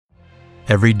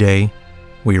Every day,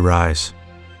 we rise,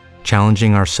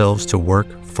 challenging ourselves to work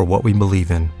for what we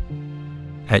believe in.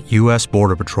 At U.S.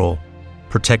 Border Patrol,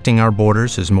 protecting our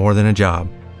borders is more than a job.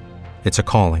 It's a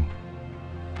calling.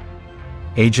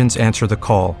 Agents answer the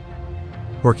call,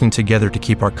 working together to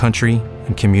keep our country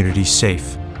and communities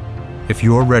safe. If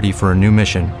you are ready for a new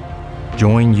mission,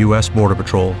 join U.S. Border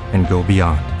Patrol and go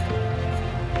beyond.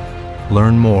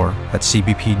 Learn more at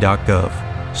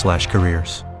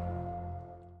cbp.gov/careers.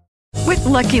 With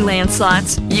Lucky Land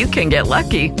Slots, you can get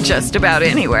lucky just about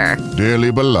anywhere.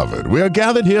 Dearly beloved, we are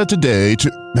gathered here today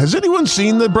to... Has anyone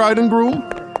seen the bride and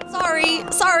groom?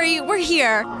 Sorry, we're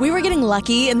here. We were getting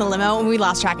lucky in the limo and we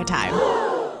lost track of time.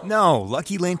 No,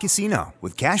 Lucky Land Casino,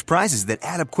 with cash prizes that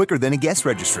add up quicker than a guest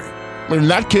registry. In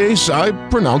that case, I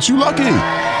pronounce you lucky.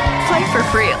 Play for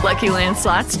free at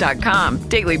LuckyLandSlots.com.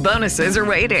 Daily bonuses are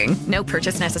waiting. No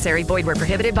purchase necessary. Void where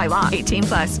prohibited by law.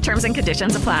 18+. Terms and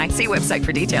conditions apply. See website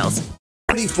for details.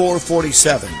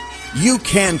 24/47. You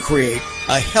can create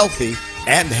a healthy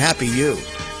and happy you.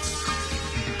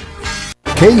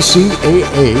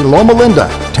 KCAA Loma Linda,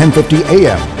 1050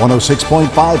 AM,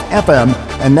 106.5 FM,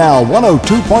 and now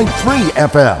 102.3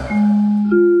 FM.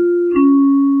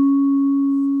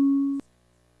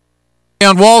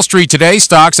 On Wall Street today,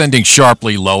 stocks ending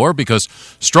sharply lower because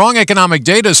strong economic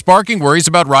data is sparking worries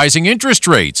about rising interest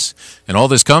rates. And all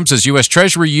this comes as U.S.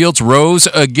 Treasury yields rose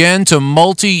again to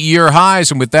multi-year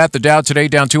highs. And with that, the Dow today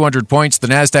down 200 points, the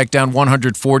Nasdaq down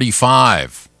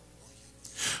 145.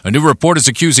 A new report is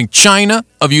accusing China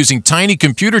of using tiny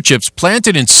computer chips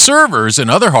planted in servers and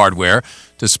other hardware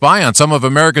to spy on some of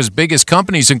America's biggest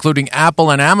companies, including Apple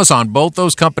and Amazon. Both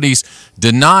those companies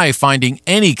deny finding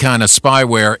any kind of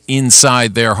spyware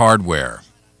inside their hardware.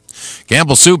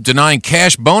 Campbell Soup denying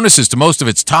cash bonuses to most of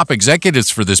its top executives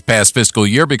for this past fiscal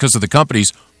year because of the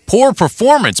company's poor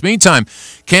performance. Meantime,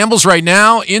 Campbell's right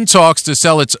now in talks to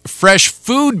sell its fresh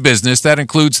food business. That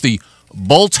includes the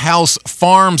Bolthouse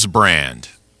Farms brand.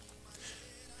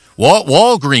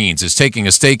 Walgreens is taking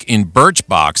a stake in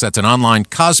Birchbox. That's an online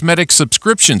cosmetic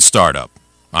subscription startup.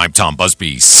 I'm Tom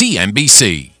Busby,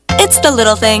 CNBC. It's the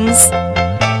little things.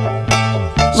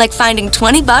 Like finding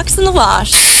 $20 in the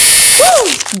wash. Woo!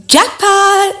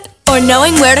 Jackpot! Or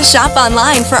knowing where to shop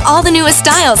online for all the newest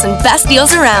styles and best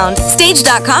deals around.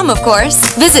 Stage.com, of course.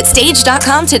 Visit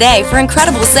Stage.com today for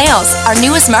incredible sales, our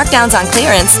newest markdowns on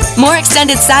clearance, more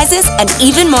extended sizes, and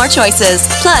even more choices.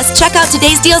 Plus, check out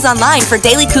today's deals online for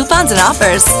daily coupons and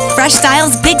offers. Fresh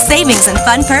styles, big savings, and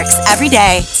fun perks every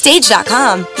day.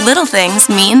 Stage.com. Little things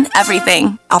mean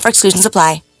everything. Offer exclusions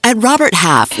apply. At Robert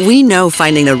Half, we know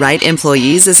finding the right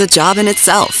employees is a job in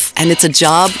itself, and it's a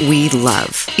job we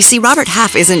love. You see, Robert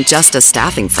Half isn't just a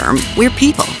staffing firm. We're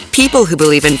people. People who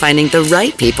believe in finding the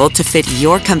right people to fit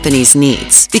your company's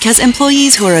needs. Because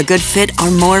employees who are a good fit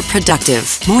are more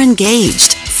productive, more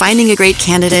engaged. Finding a great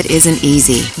candidate isn't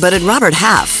easy, but at Robert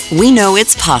Half, we know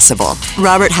it's possible.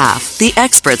 Robert Half, the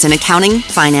experts in accounting,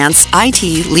 finance, IT,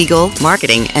 legal,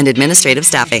 marketing, and administrative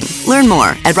staffing. Learn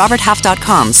more at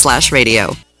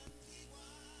roberthalf.com/radio.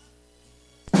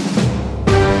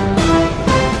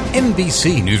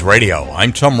 NBC News Radio,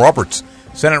 I'm Tom Roberts.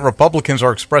 Senate Republicans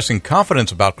are expressing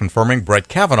confidence about confirming Brett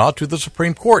Kavanaugh to the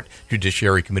Supreme Court.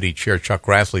 Judiciary Committee Chair Chuck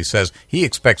Grassley says he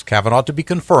expects Kavanaugh to be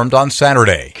confirmed on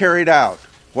Saturday. Carried out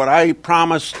what I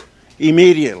promised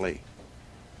immediately,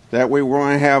 that we were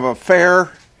going to have a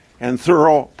fair and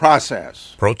thorough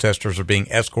process. Protesters are being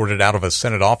escorted out of a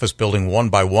Senate office building one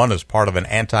by one as part of an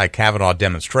anti-Kavanaugh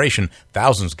demonstration.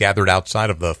 Thousands gathered outside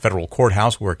of the federal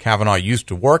courthouse where Kavanaugh used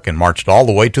to work and marched all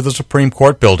the way to the Supreme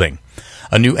Court building.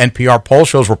 A new NPR poll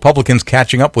shows Republicans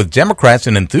catching up with Democrats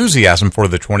in enthusiasm for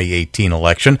the 2018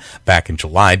 election. Back in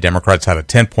July, Democrats had a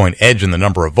 10-point edge in the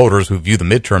number of voters who view the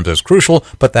midterms as crucial,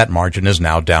 but that margin is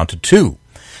now down to 2.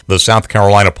 The South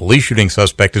Carolina police shooting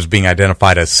suspect is being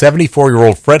identified as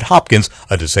 74-year-old Fred Hopkins,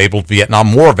 a disabled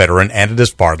Vietnam War veteran and a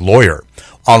disbarred lawyer.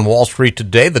 On Wall Street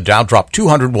today, the Dow dropped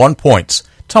 201 points.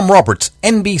 Tom Roberts,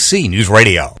 NBC News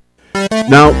Radio.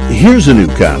 Now, here's a new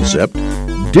concept: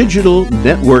 digital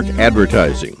network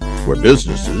advertising, where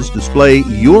businesses display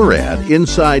your ad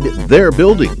inside their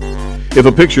building. If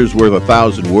a picture's worth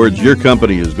 1,000 words, your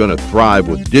company is going to thrive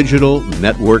with digital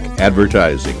network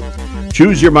advertising.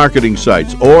 Choose your marketing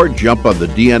sites or jump on the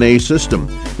DNA system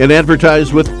and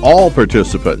advertise with all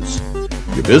participants.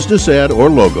 Your business ad or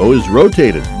logo is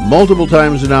rotated multiple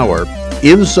times an hour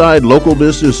inside local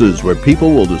businesses where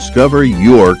people will discover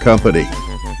your company.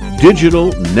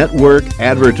 Digital network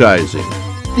advertising.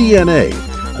 DNA,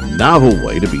 a novel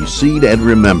way to be seen and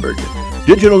remembered.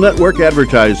 Digital network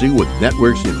advertising with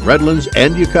networks in Redlands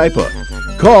and Yucaipa.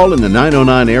 Call in the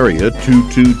 909 area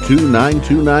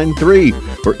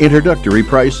 222-9293 for introductory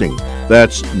pricing.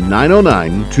 That's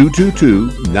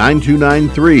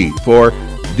 909-222-9293 for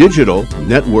digital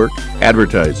network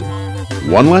advertising.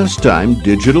 One last time,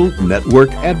 digital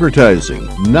network advertising,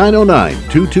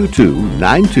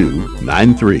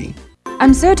 909-222-9293.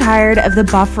 I'm so tired of the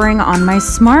buffering on my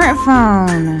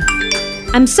smartphone.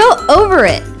 I'm so over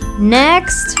it.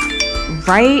 Next.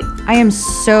 Right? I am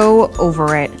so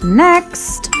over it.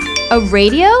 Next. A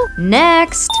radio?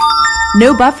 Next.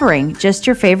 No buffering, just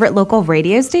your favorite local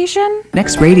radio station?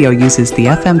 Next Radio uses the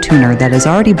FM tuner that is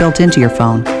already built into your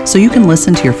phone, so you can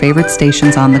listen to your favorite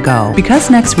stations on the go.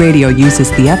 Because Next Radio uses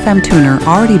the FM tuner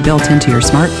already built into your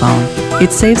smartphone,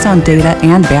 it saves on data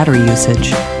and battery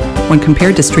usage. When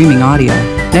compared to streaming audio,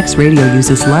 Next Radio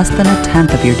uses less than a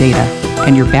tenth of your data,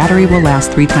 and your battery will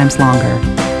last 3 times longer.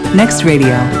 Next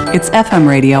Radio, it's FM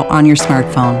radio on your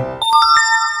smartphone.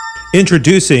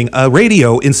 Introducing a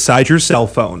radio inside your cell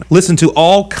phone. Listen to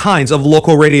all kinds of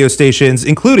local radio stations,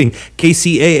 including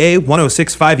KCAA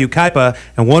 106.5 Yucaipa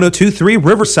and 102.3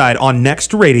 Riverside on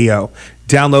Next Radio.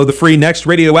 Download the free Next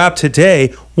Radio app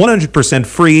today. 100%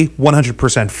 free,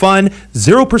 100% fun,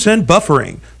 0%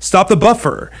 buffering. Stop the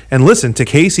buffer and listen to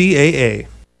KCAA.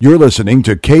 You're listening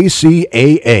to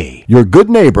KCAA, your good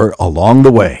neighbor along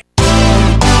the way.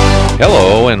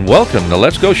 Hello and welcome to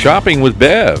Let's Go Shopping with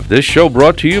Bev. This show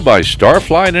brought to you by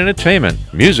Starflight Entertainment.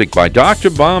 Music by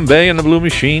Dr. Bombay and the Blue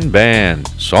Machine Band.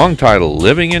 Song title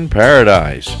Living in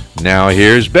Paradise. Now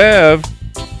here's Bev.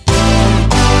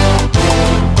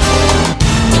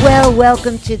 Well,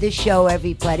 welcome to the show,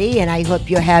 everybody, and I hope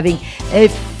you're having a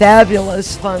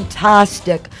fabulous,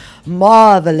 fantastic,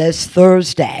 marvelous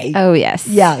Thursday. Oh, yes.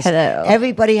 Yes. Hello.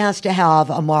 Everybody has to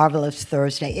have a marvelous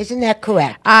Thursday. Isn't that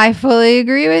correct? I fully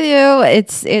agree with you.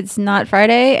 It's not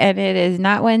Friday and it is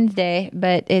not Wednesday,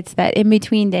 but it's that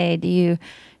in-between day. Do you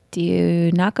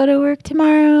not go to work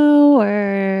tomorrow,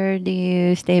 or do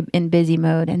you stay in busy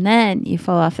mode and then you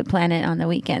fall off the planet on the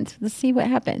weekends? Let's see what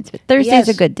happens. But Thursday's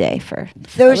a good day for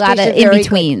Thursday's a lot of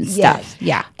in-between stuff. Yes.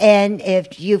 Yeah. And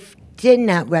if you did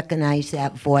not recognize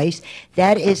that voice,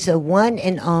 that is the one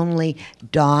and only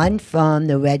Dawn from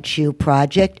the Red Shoe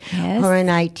Project. Yes. Her and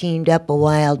I teamed up a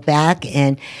while back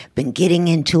and been getting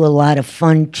into a lot of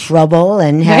fun trouble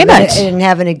and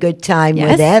having a good time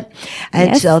with it.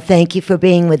 And so thank you for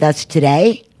being with us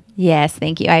today. Yes,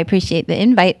 thank you. I appreciate the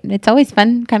invite. It's always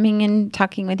fun coming and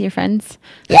talking with your friends.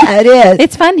 Yeah, it is.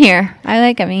 It's fun here. I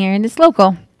like coming here, and it's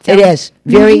local. So. It is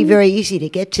very, very easy to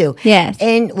get to. Yes.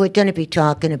 And we're going to be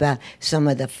talking about some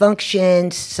of the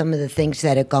functions, some of the things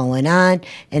that are going on,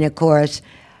 and of course,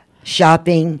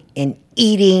 shopping and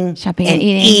eating. Shopping and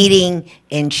eating.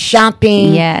 And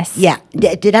shopping. Yes. Yeah.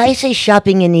 Did I say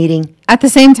shopping and eating? At the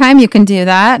same time, you can do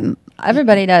that.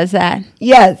 Everybody does that.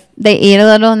 Yes. They eat a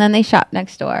little and then they shop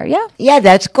next door. Yeah. Yeah,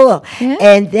 that's cool. Yeah.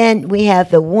 And then we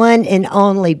have the one and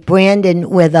only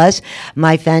Brandon with us,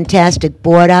 my fantastic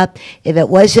board up. If it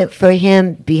wasn't for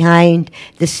him behind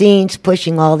the scenes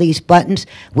pushing all these buttons,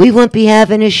 we wouldn't be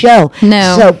having a show.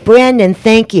 No. So, Brandon,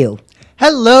 thank you.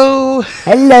 Hello.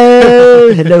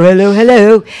 Hello.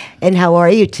 Hello. And how are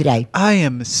you today? I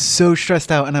am so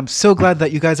stressed out, and I'm so glad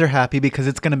that you guys are happy because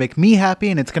it's going to make me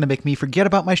happy and it's going to make me forget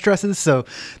about my stresses. So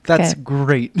that's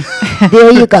great.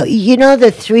 There you go. You know the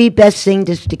 3 best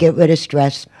things to get rid of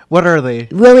stress? What are they?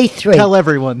 Really 3. Tell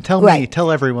everyone. Tell me.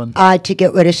 Tell everyone. To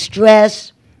get rid of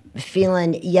stress,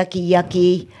 feeling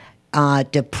yucky,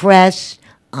 depressed,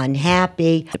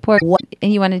 unhappy. Support,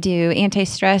 and you want to do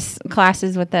anti-stress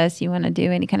classes with us. You want to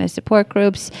do any kind of support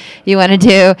groups. You want to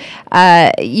do.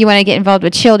 You want to get involved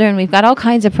with children. We've got all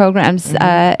kinds of programs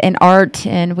in art,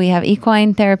 and we have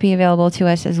equine therapy available to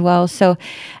us as well. So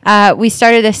we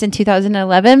started this in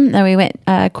 2011, and we went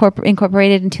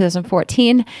incorporated in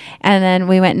 2014, and then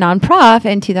we went nonprofit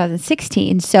in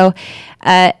 2016. So.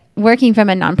 Working from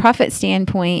a nonprofit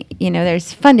standpoint,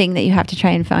 there's funding that you have to try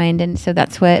and find. And so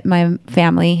that's what my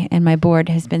family and my board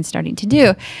has been starting to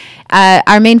do.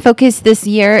 Our main focus this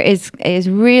year is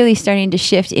really starting to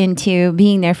shift into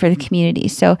being there for the community.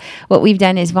 So what we've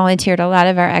done is volunteered a lot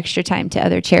of our extra time to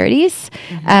other charities.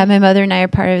 My mother and I are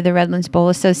part of the Redlands Bowl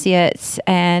Associates.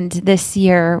 And this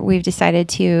year we've decided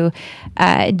to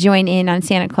join in on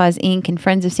Santa Claus Inc. and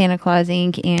Friends of Santa Claus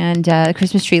Inc. and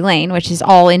Christmas Tree Lane, which is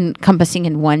all encompassing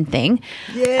in one thing.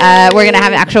 We're going to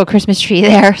have an actual Christmas tree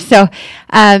there. So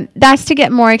that's to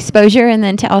get more exposure, and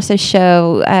then to also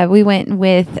show we went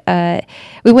with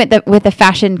we went with the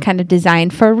fashion kind of design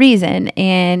for a reason.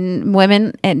 And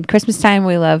women at Christmas time,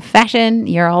 we love fashion.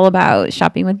 You're all about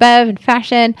shopping with Bev and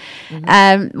fashion.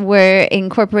 We're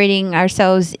incorporating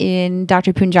ourselves in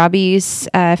Dr. Punjabi's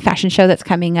fashion show that's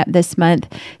coming up this month.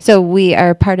 So we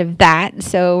are part of that.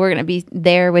 So we're going to be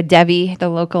there with Debbie, the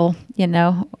local,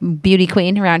 beauty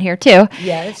queen around here too.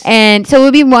 Yes. And so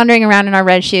we'll be wandering around in our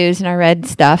red shoes and our red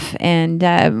stuff.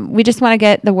 And we just want to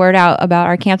get the word out about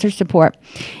our cancer support.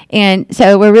 And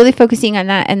so we're really focusing on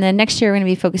that. And then next year, we're going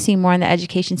to be focusing more on the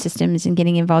education systems and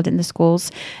getting involved in the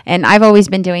schools. And I've always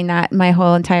been doing that my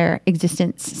whole entire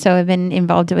existence. So I've been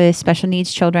involved with special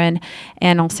needs children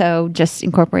and also just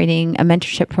incorporating a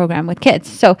mentorship program with kids.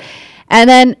 So, and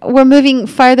then we're moving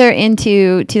farther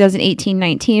into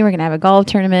 2018-19. We're going to have a golf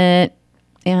tournament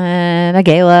and a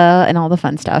gala and all the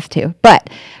fun stuff too. But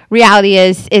reality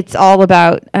is it's all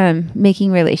about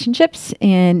making relationships.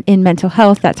 And in mental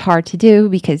health, that's hard to do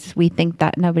because we think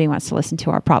that nobody wants to listen to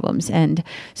our problems. And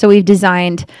so we've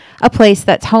designed a place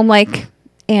that's home-like,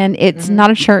 and it's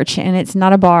not a church, and it's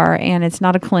not a bar, and it's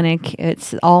not a clinic.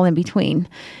 It's all in between.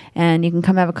 And you can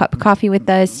come have a cup of coffee with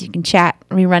us. You can chat.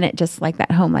 We run it just like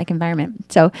that home-like environment.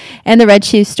 So, and the Red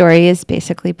Shoes story is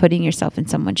basically putting yourself in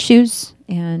someone's shoes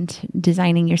and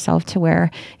designing yourself to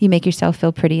where you make yourself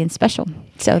feel pretty and special.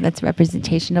 So that's a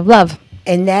representation of love.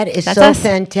 And that's so us.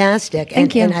 Fantastic.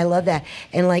 Thank you. And I love that.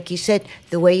 And like you said,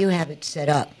 the way you have it set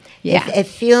up, yeah. it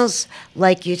feels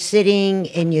like you're sitting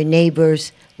in your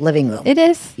neighbor's living room. It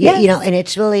is. Yeah. And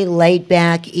it's really laid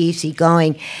back, easy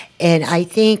going. And I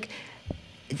think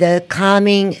the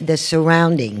calming, the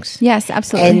surroundings. Yes,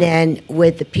 absolutely. And then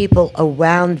with the people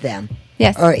around them.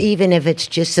 Yes. Or even if it's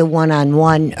just a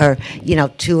one-on-one or,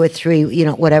 2 or 3,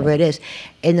 whatever it is.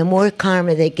 And the more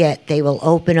calmer they get, they will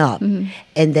open up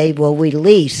and they will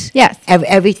release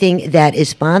everything that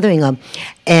is bothering them.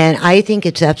 And I think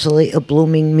it's absolutely a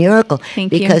blooming miracle.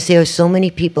 Thank you. Because there are so many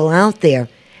people out there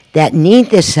that need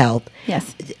this help.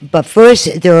 Yes. But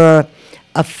first, they're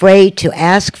afraid to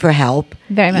ask for help.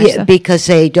 Very much so. Because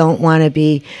they don't want to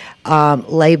be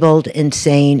labeled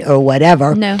insane or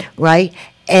whatever. No. Right?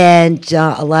 And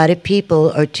a lot of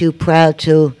people are too proud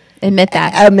to admit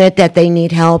that they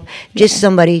need help, just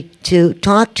somebody to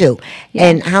talk to. Yeah.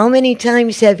 And how many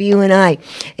times have you and I,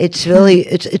 it's really,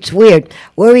 it's weird,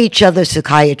 we're each other's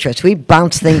psychiatrists. We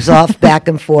bounce things off back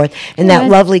and forth. And that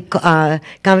lovely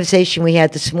conversation we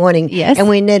had this morning, yes. And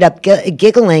we ended up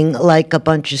giggling like a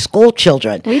bunch of school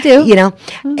children. We do.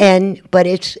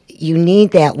 But you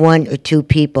need that 1 or 2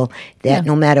 people that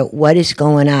no matter what is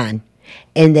going on,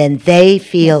 and then they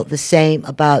feel the same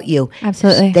about you.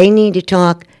 Absolutely. They need to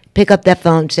talk, pick up that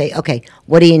phone, say, okay,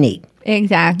 what do you need?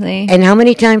 Exactly. And how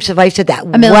many times have I said that? A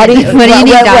million. What do you need?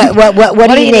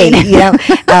 What do you need?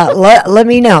 Let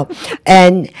me know.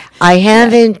 And I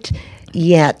haven't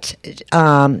yet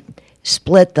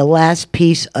split the last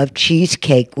piece of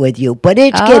cheesecake with you, but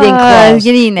it's getting close. It's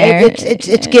getting there.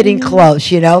 It's getting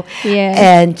close, Yeah.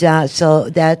 And so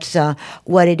that's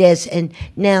what it is. And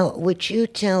now, would you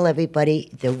tell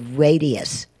everybody the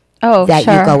radius that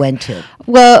sure. you go into?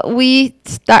 Well,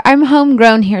 I'm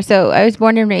homegrown here, so I was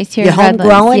born and raised here. You're in Redlands.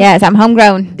 homegrown? Yes, I'm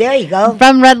homegrown. There you go.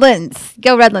 From Redlands.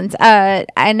 Go Redlands.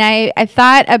 And I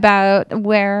thought about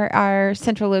where our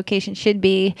central location should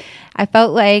be. I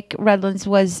felt like Redlands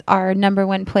was our number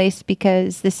one place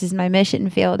because this is my mission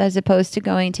field, as opposed to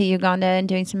going to Uganda and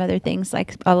doing some other things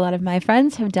like a lot of my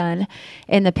friends have done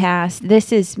in the past.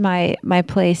 This is my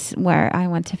place where I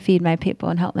want to feed my people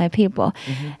and help my people.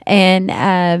 And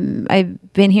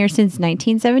I've been here since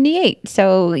 1978.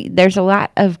 So there's a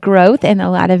lot of growth and a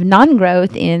lot of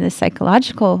non-growth in the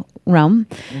psychological realm.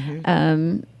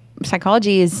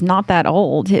 Psychology is not that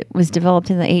old. It was developed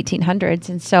in the 1800s.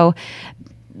 And so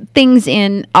things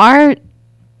in our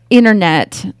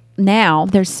internet now,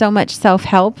 there's so much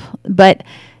self-help, but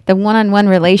the one-on-one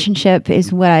relationship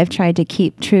is what I've tried to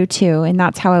keep true to. And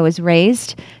that's how I was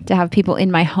raised, to have people in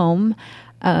my home,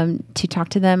 to talk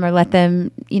to them or let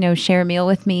them, share a meal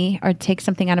with me or take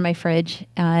something out of my fridge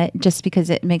just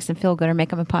because it makes them feel good, or make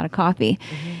them a pot of coffee.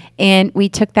 And we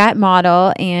took that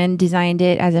model and designed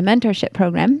it as a mentorship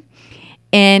program.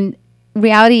 And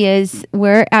reality is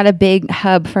we're at a big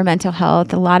hub for mental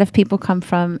health. A lot of people come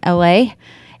from LA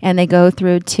and they go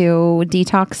through to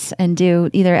detox and do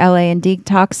either LA and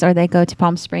detox, or they go to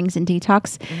Palm Springs and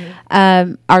detox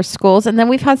our schools. And then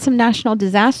we've had some national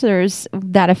disasters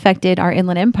that affected our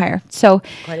Inland Empire. So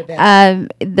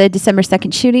the December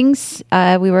 2nd shootings,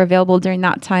 we were available during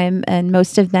that time, and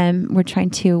most of them were trying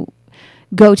to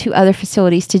go to other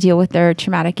facilities to deal with their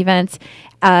traumatic events.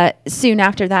 Soon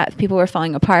after that, people were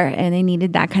falling apart and they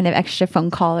needed that kind of extra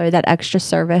phone call or that extra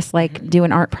service, like do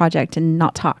an art project and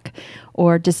not talk,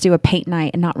 or just do a paint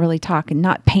night and not really talk, and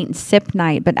not paint and sip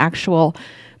night, but actual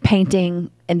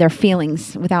painting and their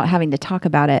feelings without having to talk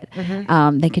about it.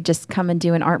 They could just come and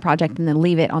do an art project and then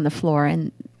leave it on the floor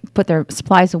and put their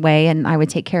supplies away, and I would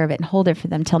take care of it and hold it for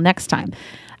them till next time.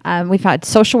 We've had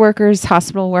social workers,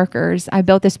 hospital workers. I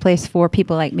built this place for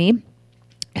people like me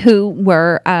who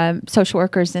were social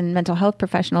workers and mental health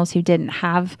professionals who didn't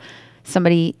have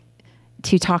somebody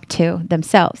to talk to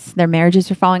themselves. Their marriages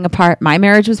were falling apart. My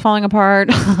marriage was falling apart.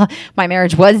 My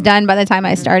marriage was done by the time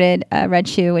I started Red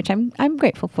Shoe, which I'm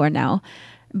grateful for now.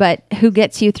 But who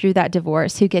gets you through that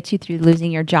divorce? Who gets you through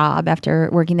losing your job after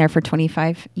working there for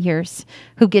 25 years?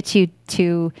 Who gets you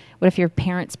to, what if your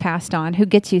parents passed on? Who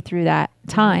gets you through that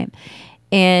time?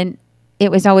 And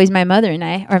it was always my mother and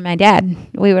I, or my dad.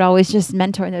 We would always just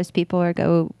mentor those people or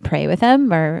go pray with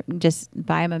them or just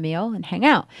buy them a meal and hang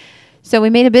out. So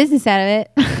we made a business out of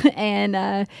it,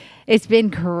 and it's been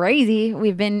crazy.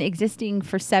 We've been existing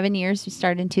for 7 years. We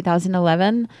started in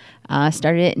 2011,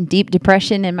 started it in deep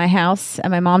depression in my house,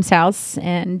 at my mom's house,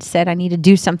 and said I need to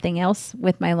do something else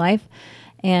with my life.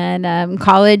 And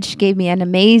college gave me an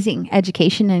amazing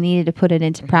education. I needed to put it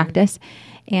into practice.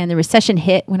 And the recession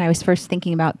hit when I was first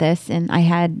thinking about this, and I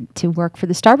had to work for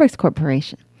the Starbucks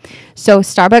Corporation. So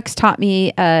Starbucks taught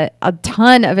me a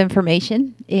ton of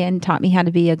information and taught me how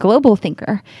to be a global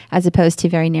thinker as opposed to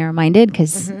very narrow-minded,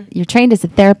 because you're trained as a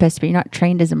therapist, but you're not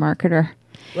trained as a marketer.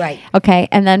 Right. Okay.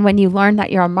 And then when you learn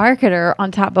that you're a marketer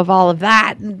on top of all of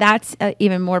that, that's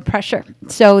even more pressure.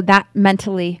 So that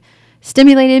mentally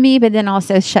stimulated me, but then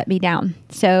also shut me down.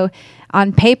 So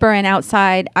on paper and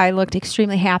outside, I looked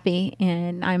extremely happy,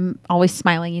 and I'm always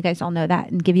smiling. You guys all know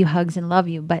that, and give you hugs and love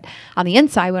you. But on the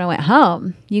inside, when I went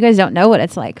home, you guys don't know what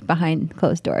it's like behind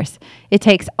closed doors. It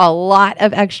takes a lot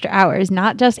of extra hours,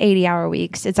 not just 80-hour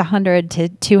weeks. It's 100 to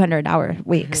 200-hour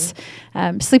weeks,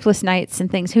 sleepless nights and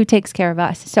things. Who takes care of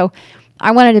us? So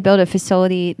I wanted to build a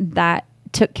facility that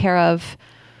took care of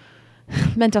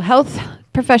mental health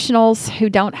professionals who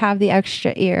don't have the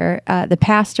extra ear, the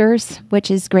pastors,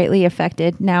 which is greatly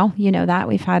affected now. You know that.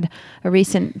 We've had a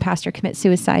recent pastor commit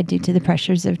suicide due to the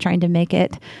pressures of trying to make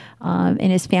it in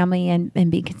his family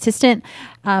and be consistent.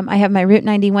 I have my Route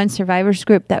 91 survivors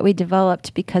group that we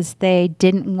developed because they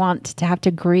didn't want to have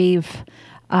to grieve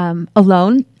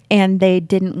alone. And they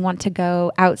didn't want to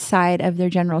go outside of their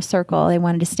general circle. They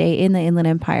wanted to stay in the Inland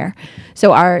Empire.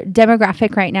 So our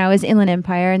demographic right now is Inland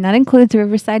Empire, and that includes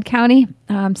Riverside County.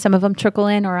 Some of them trickle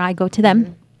in, or I go to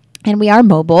them. And we are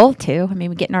mobile, too. I mean,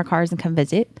 we get in our cars and come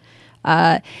visit.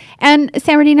 And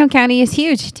San Bernardino County is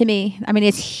huge to me. I mean,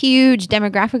 it's huge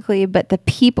demographically, but the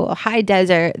people, high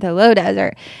desert, the low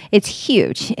desert, it's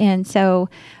huge. And so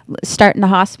start in the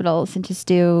hospitals and just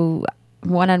do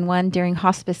one-on-one during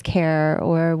hospice care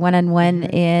or one-on-one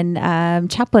in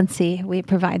chaplaincy. We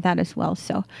provide that as well.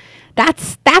 So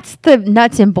that's the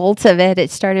nuts and bolts of it.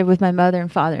 It started with my mother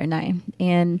and father and I.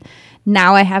 And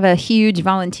now I have a huge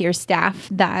volunteer staff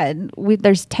that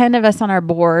there's 10 of us on our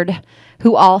board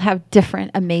who all have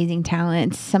different amazing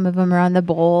talents. Some of them are on the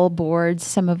bowl boards.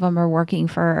 Some of them are working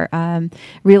for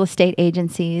real estate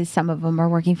agencies. Some of them are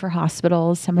working for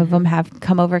hospitals. Some of them have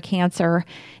come over cancer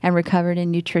and recovered in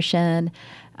nutrition.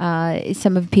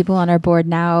 Some of the people on our board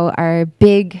now are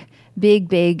big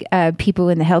people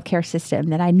in the healthcare system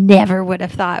that I never would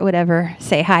have thought would ever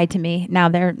say hi to me. Now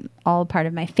they're all part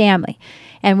of my family.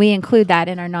 And we include that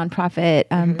in our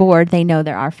nonprofit board. They know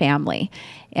they're our family.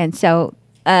 And so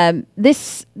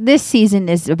this season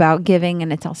is about giving,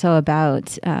 and it's also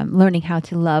about learning how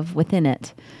to love within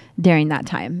it during that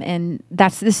time. And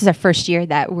this is our first year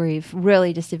that we've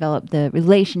really just developed the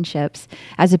relationships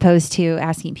as opposed to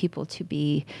asking people to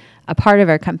be a part of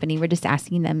our company. We're just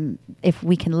asking them if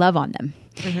we can love on them.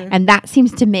 And that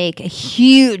seems to make a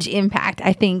huge impact,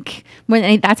 I think.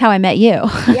 That's how I met you.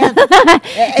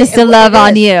 Yeah. Just to love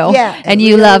on you. Yeah, and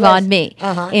you really love on me.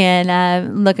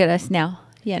 And look at us now.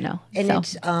 And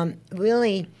it's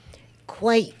really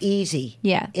quite easy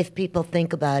if people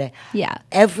think about it. Yeah.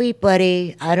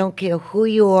 Everybody, I don't care who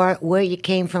you are, where you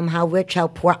came from, how rich, how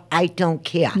poor, I don't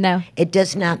care. No. It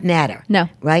does not matter. No.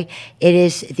 Right? It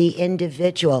is the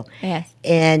individual. Yes.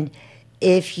 And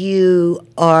if you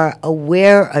are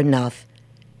aware enough,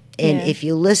 and if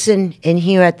you listen and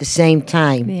hear at the same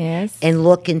time, and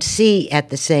look and see at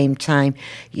the same time,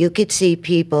 you could see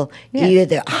people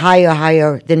either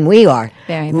higher than we are,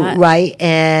 very much. Right?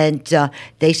 And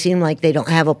they seem like they don't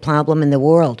have a problem in the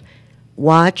world.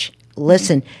 Watch,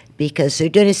 listen, because they're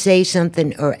going to say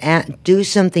something or do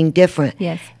something different.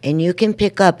 Yes. And you can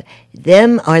pick up,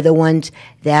 them are the ones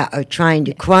that are trying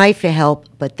to cry for help,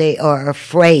 but they are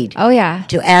afraid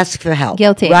to ask for help.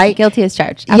 Guilty. Right? Guilty as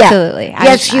charged. Yeah. Absolutely.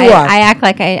 Yes, you are. I act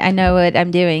like I know what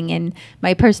I'm doing, and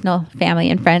my personal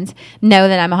family and friends know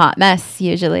that I'm a hot mess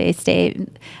usually.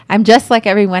 I'm just like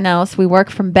everyone else. We work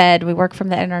from bed. We work from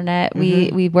the internet.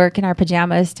 We work in our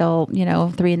pajamas till 3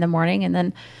 a.m. and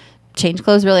then change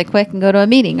clothes really quick and go to a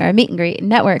meeting or a meet and greet and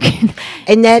network.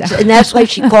 And that's why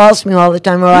she calls me all the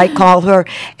time, or I call her.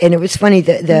 And it was funny,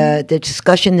 the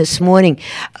discussion this morning,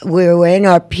 we were in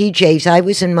our PJs. I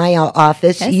was in my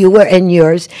office, you were in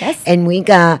yours, and we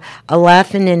got a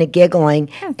laughing and a giggling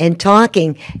and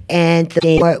talking, and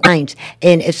the lines.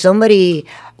 And if somebody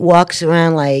walks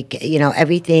around like,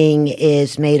 everything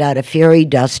is made out of fairy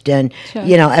dust and,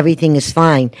 everything is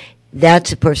fine, that's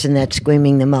the person that's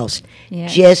screaming the most. Yeah.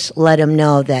 Just let them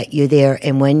know that you're there.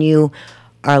 And when you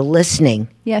are listening,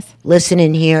 listen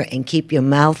in here and keep your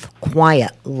mouth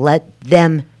quiet. Let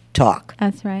them talk.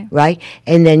 That's right. Right?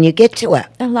 And then you get to it.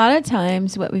 A lot of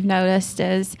times what we've noticed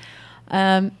is,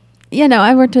 I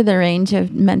worked with a range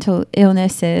of mental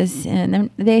illnesses, and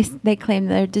they claim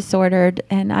they're disordered.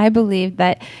 And I believe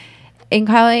that in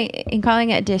calling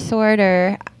it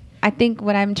disorder, I think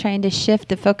what I'm trying to shift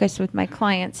the focus with my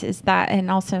clients is that,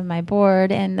 and also my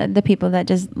board and the people that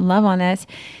just love on us,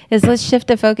 is let's shift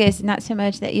the focus, not so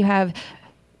much that you have,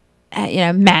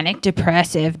 manic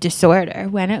depressive disorder.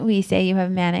 Why don't we say you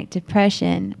have manic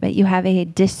depression, but you have a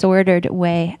disordered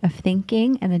way of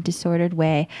thinking and a disordered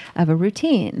way of a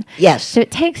routine. Yes. So it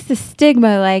takes the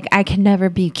stigma, like, I can never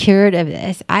be cured of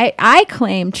this. I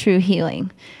claim true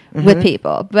healing with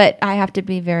people, but I have to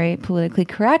be very politically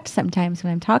correct sometimes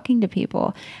when I'm talking to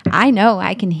people. I know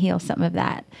I can heal some of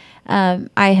that.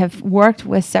 I have worked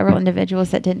with several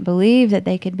individuals that didn't believe that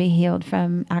they could be healed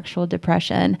from actual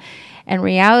depression. And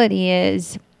reality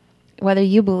is, whether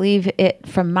you believe it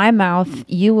from my mouth,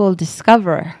 you will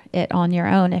discover it on your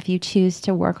own if you choose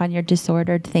to work on your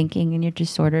disordered thinking and your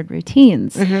disordered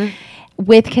routines.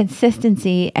 With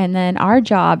consistency. And then our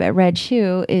job at Red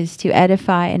Shoe is to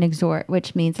edify and exhort,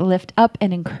 which means lift up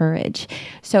and encourage.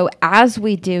 So as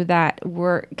we do that,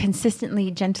 we're consistently,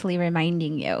 gently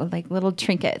reminding you, like little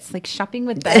trinkets, like shopping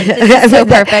with Bev. This is so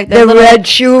perfect. The red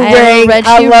shoe ring.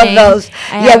 I love those.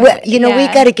 We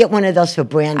got to get one of those for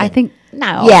Brandon. I think.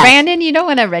 No, yes. Brandon, you don't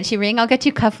want a red shoe ring. I'll get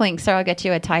you cufflinks, or I'll get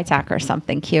you a tie tack or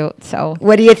something cute. So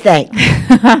what do you think?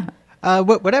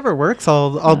 Whatever works,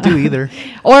 I'll do either.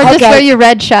 Or just wear your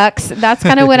red chucks. That's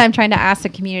kind of what I'm trying to ask the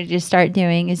community to start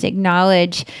doing, is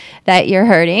acknowledge that you're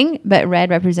hurting, but red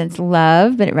represents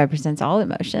love, but it represents all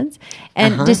emotions.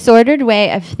 And disordered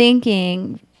way of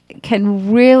thinking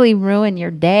can really ruin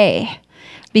your day.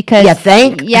 Because you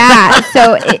think? Yeah.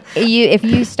 So if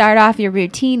you start off your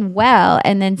routine well,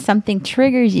 and then something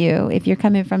triggers you, if you're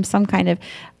coming from some kind of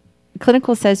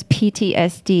clinical says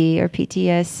PTSD or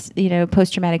PTS,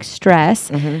 post-traumatic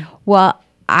stress. Well,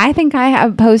 I think I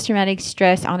have post-traumatic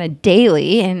stress on a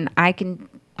daily, and I can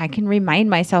remind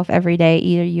myself every day,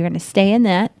 either you're going to stay in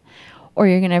that, or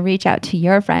you're going to reach out to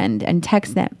your friend and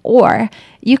text them, or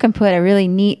you can put a really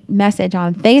neat message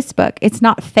on Facebook. It's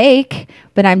not fake,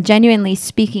 but I'm genuinely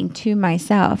speaking to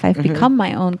myself. I've become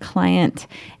my own client,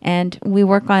 and we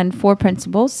work on 4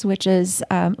 principles, which is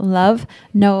love,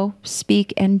 know,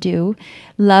 speak, and do.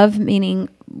 Love meaning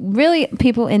really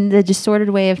people in the disordered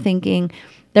way of thinking,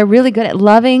 they're really good at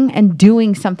loving and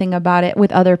doing something about it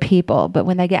with other people, but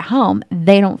when they get home,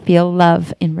 they don't feel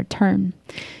love in return.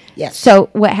 Yes. So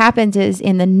what happens is,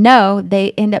 in the know,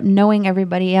 they end up knowing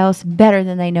everybody else better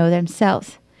than they know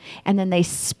themselves. And then they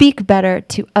speak better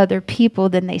to other people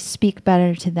than they speak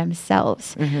better to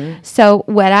themselves. So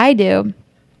what I do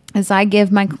is I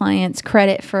give my clients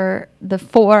credit for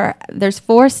there's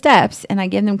 4 steps, and I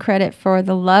give them credit for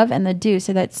the love and the do,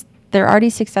 so they're already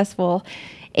successful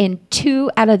in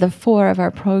 2 out of the 4 of our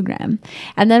program.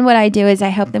 And then what I do is I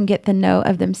help them get the know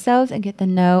of themselves and get the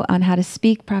know on how to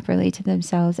speak properly to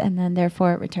themselves, and then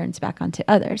therefore it returns back onto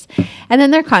others. And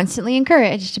then they're constantly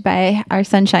encouraged by our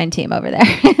sunshine team over there.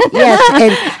 Yes,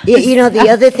 and the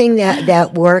other thing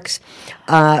that works,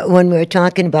 when we were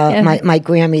talking about my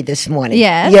Grammy this morning,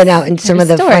 and some of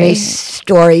the funny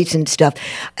stories and stuff,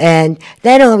 and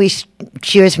that always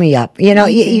cheers me up.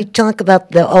 You talk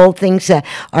about the old things that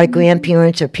our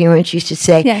grandparents or parents used to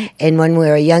say, and when we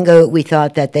were younger, we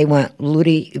thought that they weren't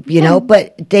loony,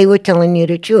 but they were telling you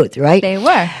the truth, right? They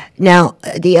were. Now,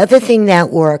 the other thing that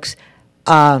works,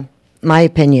 my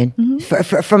opinion,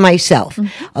 for myself,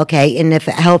 okay, and if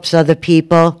it helps other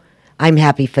people, I'm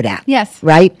happy for that. Yes.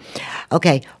 Right?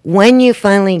 Okay, when you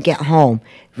finally get home,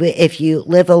 if you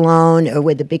live alone or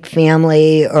with a big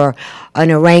family or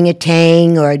an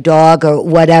orangutan or a dog or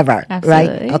whatever,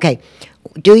 Absolutely. right? Okay.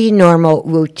 Do your normal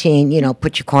routine,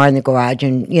 put your car in the garage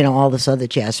and, all this other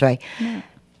jazz, right? Yeah.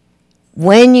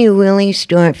 When you really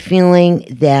start feeling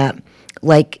that,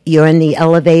 like you're in the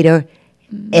elevator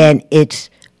and it's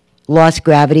lost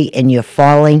gravity and you're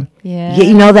falling. Yeah.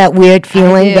 You know that weird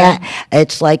feeling do. that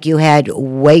it's like you had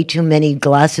way too many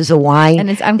glasses of wine. And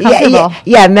it's uncomfortable.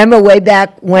 Yeah, remember way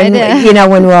back when, I do.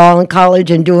 when we were all in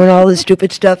college and doing all this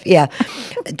stupid stuff? Yeah.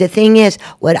 The thing is,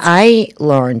 what I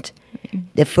learned,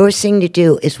 the first thing to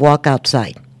do is walk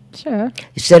outside. Sure.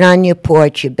 Sit on your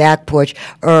porch, your back porch,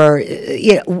 or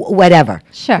whatever.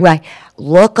 Sure. Right.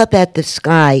 Look up at the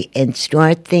sky and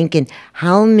start thinking,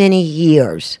 how many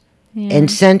years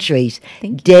and centuries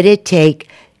did it take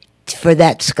for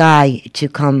that sky to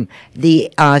come,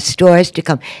 the stars to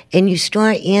come? And you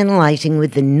start analyzing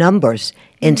with the numbers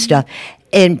and stuff.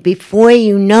 And before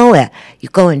you know it,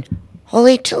 you're going,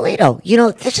 holy Toledo,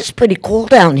 this is pretty cool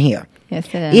down here. Yes,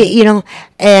 it is.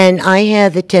 And I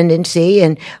have the tendency,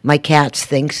 and my cats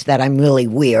thinks that I'm really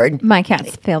weird. My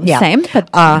cats feel the same, but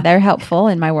they're helpful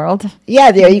in my world.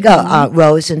 Yeah, there you go.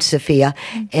 Rose and Sophia.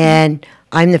 And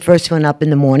I'm the first one up in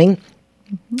the morning.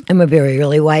 I'm a very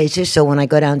early riser, so when I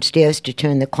go downstairs to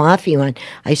turn the coffee on,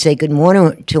 I say good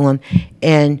morning to them,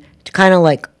 and kind of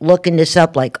like looking this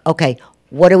up, like, okay,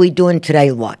 what are we doing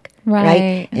today, Luck?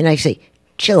 Right. And I say,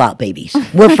 chill out, babies.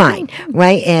 We're fine,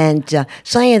 right? And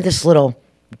so I have this little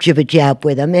jibber jab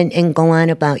with them and go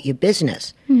on about your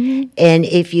business. Mm-hmm. And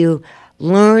if you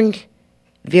learned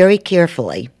very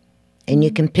carefully, and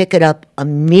you can pick it up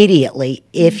immediately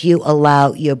if you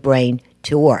allow your brain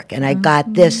to work. And I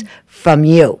got this from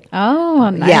you. Oh,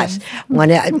 nice. Yes.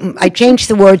 When I changed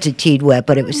the words at Teed-Web,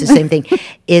 but it was the same thing.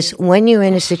 Is when you're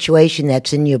in a situation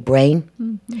that's in your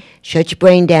brain, shut your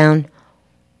brain down,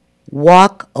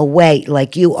 walk away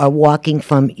like you are walking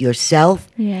from yourself.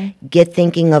 Yeah. Get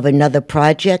thinking of another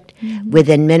project.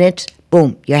 Within minutes,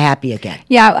 boom, you're happy again.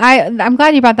 Yeah, I'm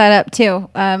glad you brought that up too.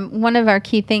 One of our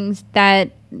key things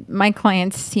that my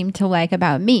clients seem to like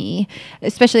about me,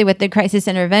 especially with the crisis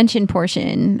intervention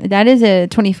portion, that is a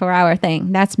 24-hour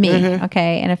thing. That's me,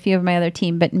 okay, and a few of my other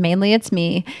team, but mainly it's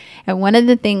me. And one of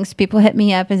the things people hit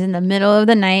me up is in the middle of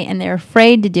the night, and they're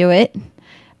afraid to do it.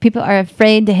 People are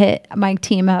afraid to hit my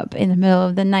team up in the middle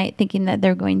of the night thinking that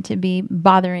they're going to be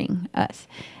bothering us.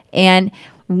 And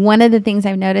one of the things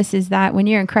I've noticed is that when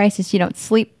you're in crisis, you don't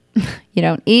sleep, you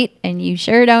don't eat, and you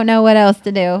sure don't know what else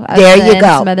to do. There you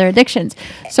go. Some other addictions.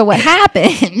 So what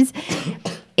happens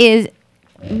is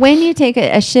when you take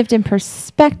a shift in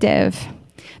perspective,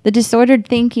 the disordered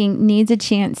thinking needs a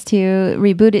chance to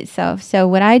reboot itself. So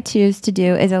what I choose to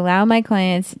do is allow my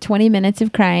clients 20 minutes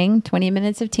of crying, 20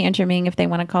 minutes of tantruming, if they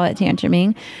want to call it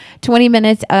tantruming, 20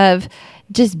 minutes of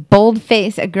just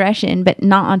bold-faced aggression, but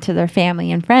not onto their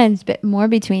family and friends, but more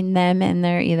between them and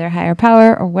their either higher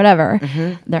power or whatever,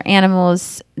 their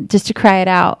animals, just to cry it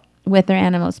out with their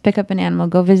animals. Pick up an animal,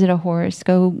 go visit a horse,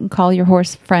 go call your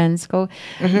horse friends, go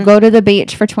to the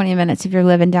beach for 20 minutes if you're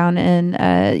living down in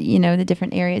the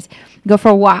different areas. Go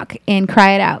for a walk and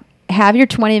cry it out. Have your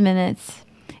 20 minutes,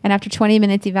 and after 20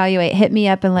 minutes evaluate. Hit me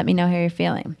up and let me know how you're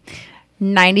feeling.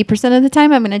 90% of the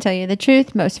time, I'm going to tell you the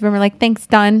truth. Most of them are like, thanks,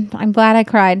 Dawn. I'm glad I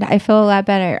cried. I feel a lot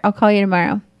better. I'll call you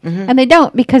tomorrow. And they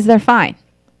don't, because they're fine.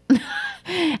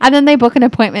 And then they book an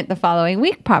appointment the following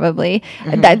week, probably.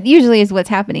 That usually is what's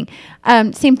happening.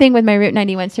 Same thing with my Route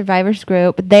 91 survivors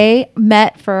group. They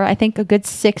met for, I think, a good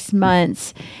 6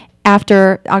 months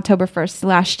after October 1st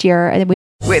last year.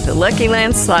 With the Lucky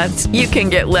Land Slots, you can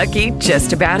get lucky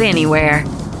just about anywhere.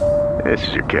 This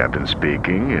is your captain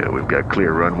speaking. We've got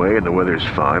clear runway and the weather's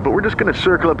fine, but we're just going to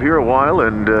circle up here a while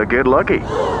and get lucky.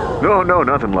 No,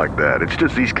 nothing like that. It's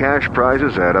just these cash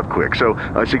prizes add up quick. So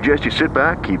I suggest you sit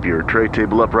back, keep your tray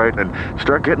table upright, and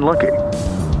start getting lucky.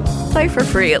 Play for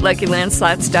free at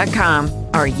LuckyLandSlots.com.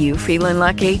 Are you feeling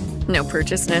lucky? No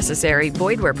purchase necessary.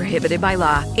 Void where prohibited by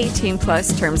law.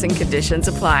 18+ terms and conditions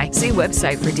apply. See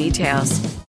website for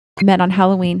details. Met on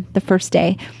Halloween, the first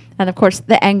day. And of course,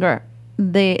 the anger,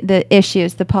 the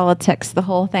issues, the politics, the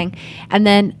whole thing. And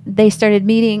then they started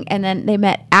meeting, and then they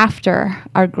met after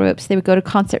our groups. They would go to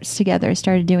concerts together,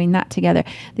 started doing that together.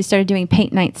 They started doing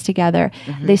paint nights together.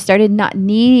 They started not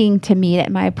needing to meet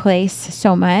at my place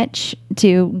so much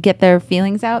to get their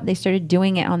feelings out. They started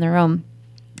doing it on their own.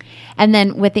 And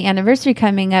then with the anniversary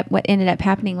coming up, what ended up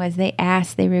happening was they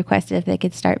requested if they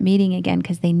could start meeting again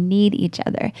because they need each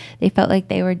other. They felt like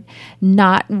they were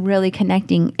not really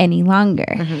connecting any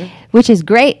longer, which is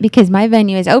great because my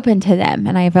venue is open to them.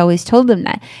 And I've always told them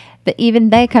that. But even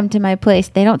they come to my place.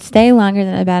 They don't stay longer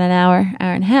than about an hour,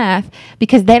 hour and a half,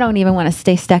 because they don't even want to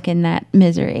stay stuck in that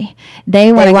misery.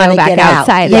 They want to go back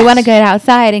outside. They want to get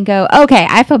outside and go, okay,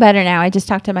 I feel better now. I just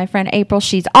talked to my friend April.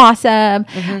 She's awesome.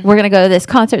 We're going to go to this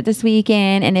concert this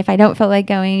weekend. And if I don't feel like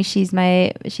going, she's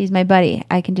my buddy.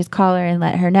 I can just call her and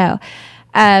let her know.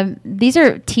 These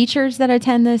are teachers that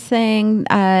attend this thing.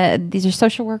 These are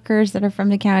social workers that are from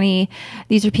the county.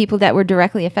 These are people that were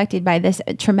directly affected by this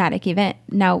traumatic event.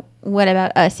 Now, what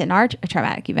about us in our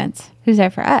traumatic events? Who's there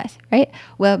for us, right?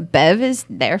 Well, Bev is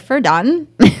there for Dawn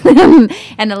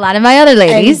and a lot of my other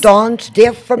ladies. And Dawn's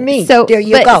there for me. So there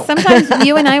you go. Sometimes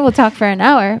you and I will talk for an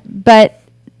hour, but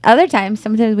other times,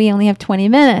 sometimes we only have 20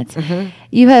 minutes.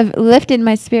 You have lifted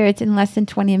my spirits in less than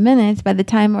 20 minutes. By the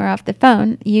time we're off the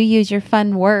phone, you use your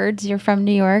fun words. You're from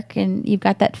New York, and you've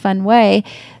got that fun way.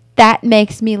 That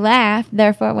makes me laugh.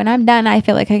 Therefore, when I'm done, I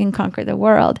feel like I can conquer the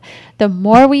world. The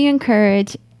more we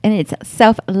encourage, and it's a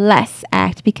selfless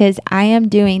act, because I am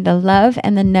doing the love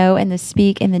and the know and the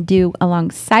speak and the do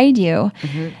alongside you.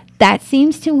 That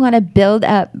seems to want to build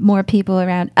up more people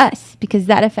around us, because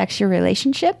that affects your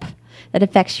relationship. That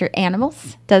affects your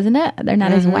animals, doesn't it? They're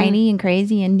not as whiny and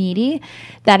crazy and needy.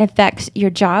 That affects your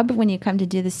job when you come to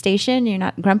do the station. You're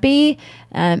not grumpy.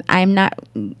 I'm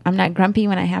not grumpy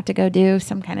when I have to go do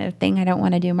some kind of thing I don't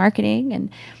want to do, marketing. And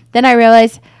then I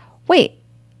realized, wait,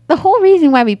 the whole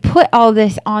reason why we put all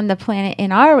this on the planet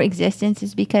in our existence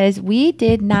is because we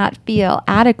did not feel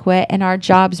adequate in our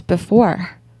jobs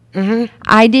before.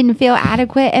 I didn't feel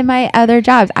adequate in my other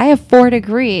jobs. I have 4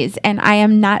 degrees, and I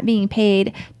am not being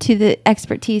paid to the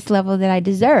expertise level that I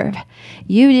deserve.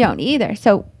 You don't either.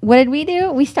 So what did we do?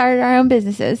 We started our own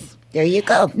businesses. There you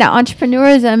go. Now,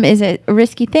 entrepreneurism is a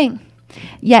risky thing.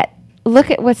 Yet, look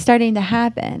at what's starting to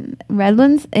happen.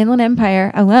 Redlands Inland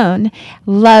Empire alone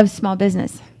loves small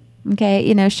business.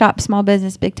 Okay, shop small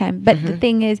business big time. But the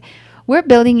thing is, we're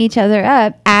building each other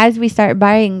up as we start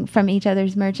buying from each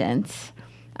other's merchants.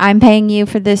 I'm paying you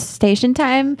for this station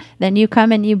time, then you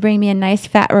come and you bring me a nice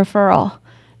fat referral.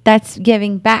 That's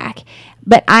giving back.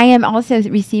 But I am also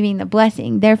receiving the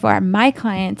blessing. Therefore, my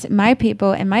clients, my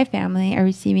people, and my family are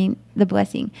receiving the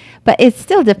blessing. But it's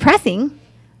still depressing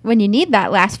when you need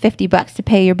that last $50 to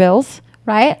pay your bills,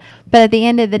 right? But at the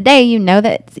end of the day, you know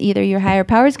that it's either your higher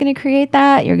power is going to create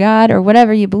that, your God, or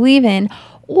whatever you believe in,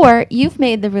 or you've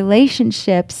made the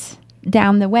relationships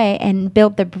down the way and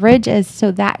build the bridges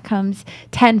so that comes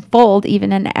tenfold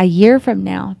even in a year from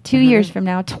now, 2 years from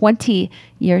now, 20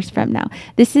 years from now.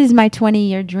 This is my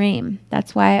 20-year dream.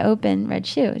 That's why I opened Red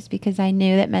Shoes, because I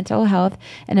knew that mental health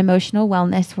and emotional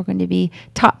wellness were going to be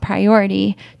top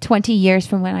priority 20 years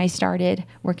from when I started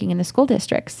working in the school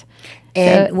districts.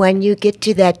 And when you get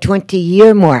to that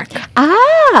 20-year mark.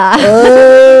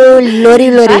 Oh, Lordy,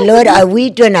 are we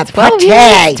doing a party?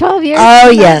 12 years. Oh,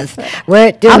 yes.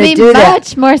 We're doing I'll be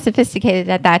much more sophisticated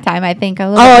at that time, I think. A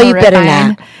little oh, more you better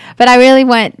refined. not. But I really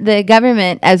want the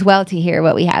government as well to hear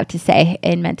what we have to say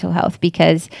in mental health,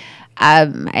 because,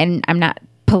 and I'm not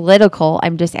political,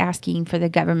 I'm just asking for the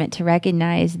government to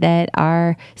recognize that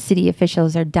our city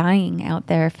officials are dying out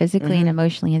there physically and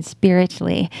emotionally and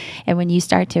spiritually. And when you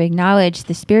start to acknowledge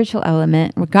the spiritual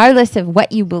element, regardless of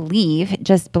what you believe,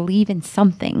 just believe in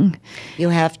something. You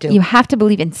have to. You have to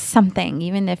believe in something,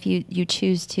 even if you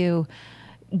choose to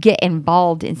get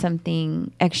involved in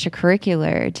something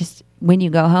extracurricular. Just when you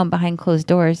go home behind closed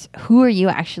doors, who are you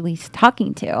actually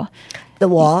talking to? The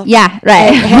wall. Yeah,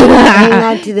 right. Hang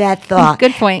on to that thought.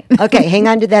 Good point. Okay, hang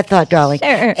on to that thought, darling.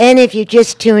 Sure. And if you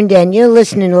just tuned in, you're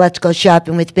listening to Let's Go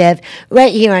Shopping with Bev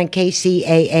right here on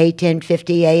KCAA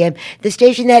 1050 AM, the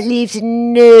station that leaves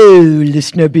no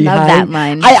listener behind. Love that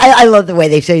line. I love the way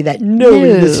they say that, no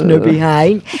listener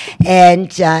behind.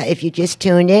 And if you just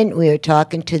tuned in, we are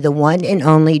talking to the one and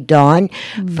only Dawn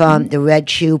from the Red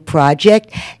Shoe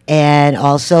Project. And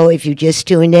also, if you just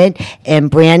tuned in, and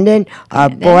Brandon, our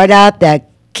board up, that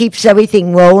keeps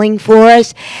everything rolling for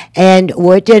us. And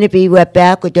we're going to be right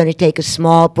back. We're going to take a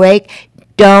small break.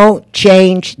 Don't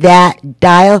change that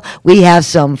dial. We have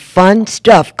some fun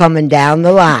stuff coming down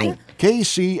the line.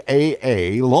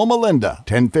 KCAA Loma Linda,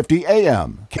 1050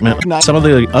 AM. Some of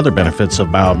the other benefits of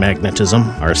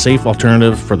biomagnetism are a safe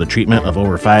alternative for the treatment of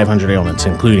over 500 ailments,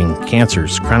 including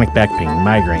cancers, chronic back pain,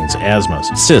 migraines,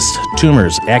 asthmas, cysts,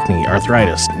 tumors, acne,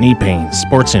 arthritis, knee pain,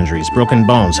 sports injuries, broken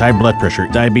bones, high blood pressure,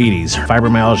 diabetes,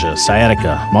 fibromyalgia,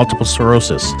 sciatica, multiple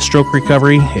sclerosis, stroke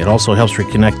recovery. It also helps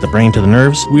reconnect the brain to the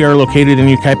nerves. We are located in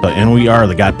Yucaipa, and we are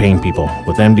the Got Pain people.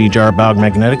 With MD Jar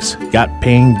Biomagnetics, got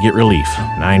pain, get relief.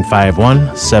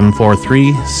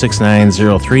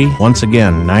 951-743-6903. Once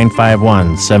again,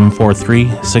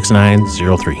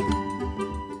 951-743-6903.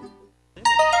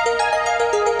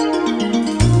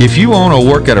 If you own or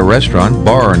work at a restaurant,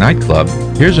 bar, or nightclub,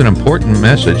 here's an important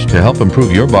message to help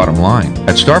improve your bottom line.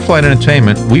 At Starflight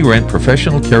Entertainment, we rent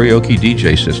professional karaoke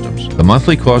DJ systems. The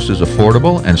monthly cost is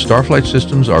affordable, and Starflight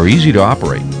systems are easy to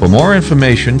operate. For more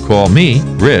information, call me,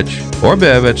 Rich, or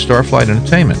Bev at Starflight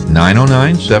Entertainment,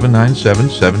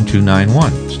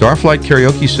 909-797-7291. Starflight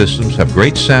karaoke systems have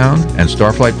great sound, and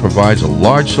Starflight provides a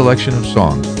large selection of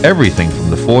songs, everything from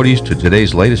the 40s to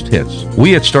today's latest hits.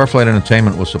 We at Starflight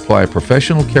Entertainment will supply a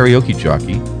professional karaoke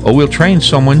jockey, or we'll train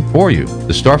someone for you.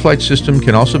 The Starflight system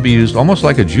can also be used almost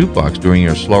like a jukebox during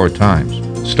your slower times.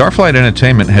 Starflight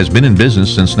Entertainment has been in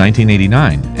business since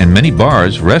 1989, and many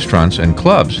bars, restaurants, and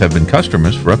clubs have been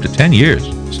customers for up to 10 years.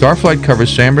 Starflight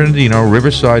covers San Bernardino,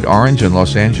 Riverside, Orange, and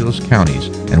Los Angeles counties,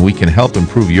 and we can help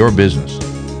improve your business.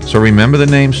 So remember the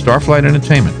name Starflight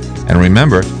Entertainment, and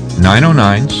remember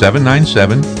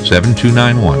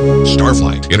 909-797-7291.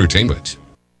 Starflight Entertainment.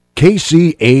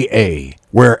 KCAA,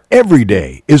 where every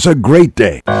day is a great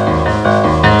day.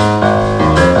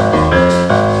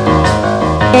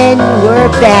 And we're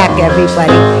back,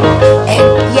 everybody.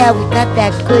 And yeah, we got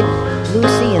that good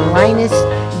Lucy and Linus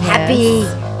happy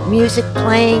music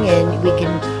playing, and we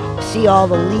can see all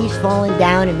the leaves falling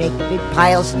down and make the big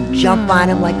piles and jump on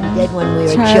them like we did when we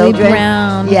were Charlie children.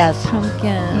 Brown, yes,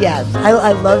 pumpkin. Yes,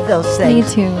 I love those things.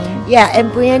 Me too. Yeah, and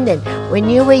Brandon, when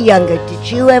you were younger, did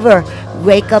you ever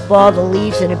rake up all the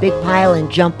leaves in a big pile and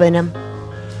jump in them?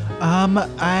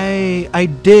 I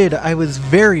did. I was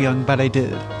very young, but I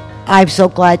did. I'm so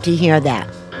glad to hear that.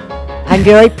 I'm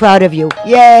very proud of you.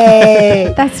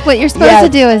 Yay! That's what you're supposed to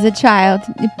do as a child.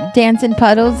 Dance in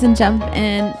puddles and jump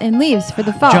in leaves for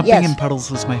the fall. Jumping in puddles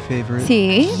was my favorite.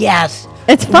 See? Yes.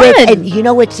 It's fun. And you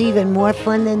know what's even more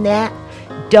fun than that?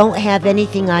 Don't have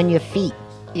anything on your feet.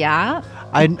 Yeah?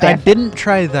 I didn't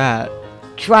try that.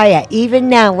 Try it. Even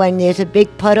now, when there's a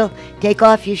big puddle, take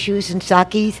off your shoes and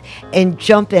sockies and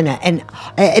jump in it. And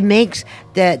it makes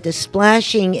the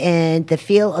splashing and the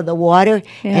feel of the water,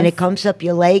 and it comes up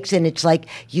your legs, and it's like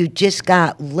you just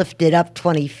got lifted up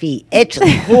 20 feet. It's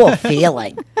a cool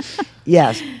feeling.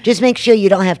 Yes. Just make sure you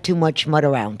don't have too much mud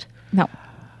around. No.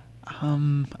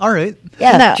 All right.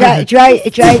 Yeah, No. try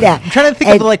that. I'm trying to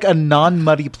think of like a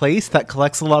non-muddy place that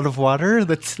collects a lot of water.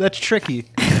 That's tricky.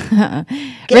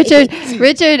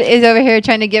 Richard is over here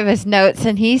trying to give us notes,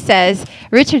 and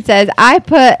Richard says, I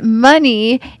put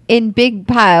money in big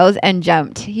piles and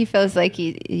jumped. He feels like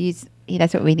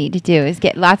that's what we need to do, is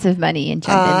get lots of money and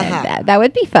jump in there. That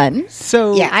would be fun.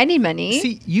 So yeah, I need money.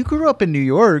 See, you grew up in New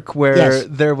York where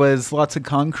there was lots of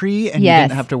concrete and you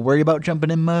didn't have to worry about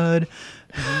jumping in mud.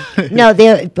 No,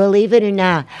 believe it or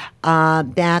not,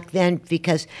 back then,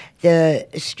 because the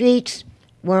streets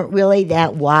weren't really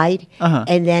that wide,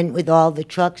 and then with all the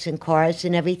trucks and cars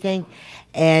and everything,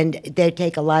 and they'd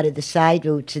take a lot of the side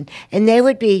routes, and there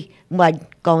would be mud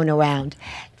going around.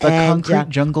 The concrete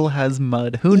jungle has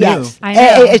mud. Who knew? Yes, I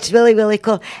know. It's really, really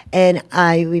cool. And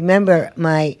I remember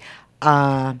my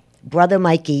brother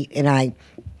Mikey and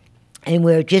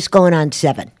we were just going on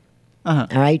 7. All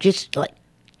right, just like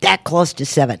that close to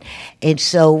 7. And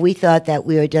so we thought that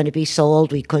we were going to be so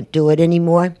old we couldn't do it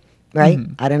anymore. Right?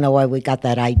 I don't know why we got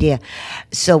that idea.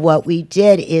 So what we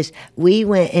did is we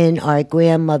went in our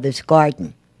grandmother's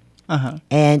garden,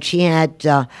 and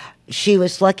she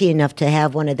was lucky enough to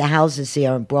have one of the houses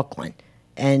there in Brooklyn,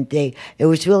 and it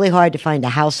was really hard to find a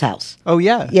house. Oh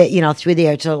yeah, yeah. Through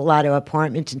there, it's a lot of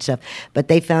apartments and stuff. But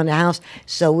they found a house,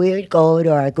 so we would go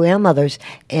to our grandmother's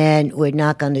and we'd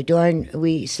knock on the door and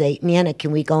we say, "Nana,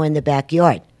 can we go in the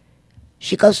backyard?"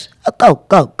 She goes, "Oh,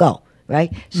 go."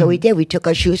 Right? So we did. We took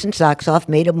our shoes and socks off,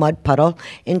 made a mud puddle,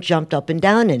 and jumped up and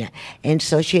down in it. And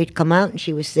so she'd come out, and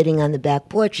she was sitting on the back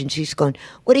porch, and she's going,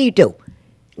 "What do you do?"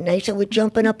 And I said, "We're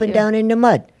jumping up and down in the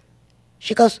mud."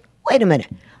 She goes, "Wait a minute.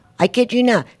 I kid you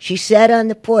not." She sat on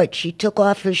the porch. She took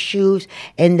off her shoes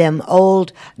and them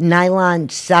old nylon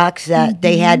socks that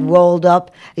they had rolled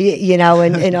up,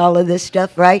 and all of this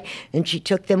stuff, right? And she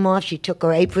took them off. She took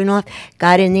her apron off,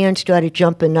 got in there and started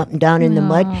jumping up and down in the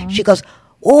mud. She goes,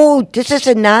 "Oh, this is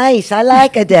nice. I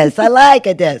like this.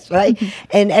 Right?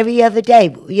 And every other day,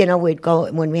 we'd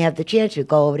go, when we have the chance, we'd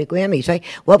go over to Grammy's, right?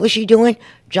 What was she doing?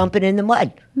 Jumping in the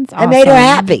mud. That's I made her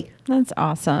happy. That's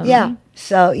awesome. Yeah.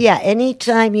 So,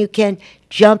 anytime you can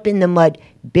jump in the mud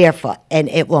barefoot, and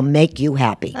it will make you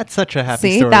happy. That's such a happy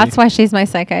See, story. that's why she's my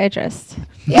psychiatrist.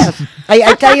 Yes.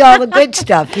 I tell you all the good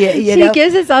stuff. She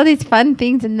gives us all these fun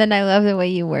things, and then I love the way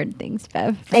you word things,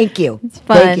 Bev. Thank you. It's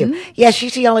fun. Thank you. Yeah,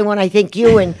 she's the only one, I think,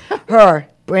 you and her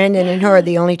Brandon and her are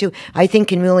the only two I think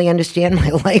can really understand my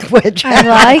language. I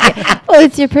like it. Well,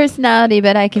 it's your personality,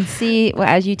 but I can see,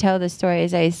 as you tell the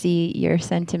stories, I see your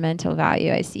sentimental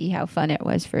value. I see how fun it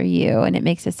was for you, and it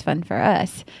makes it fun for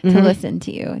us to listen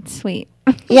to you. It's sweet.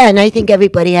 Yeah, and I think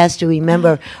everybody has to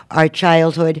remember our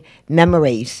childhood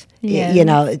memories,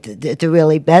 the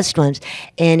really best ones.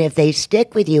 And if they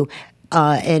stick with you,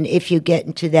 and if you get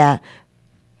into that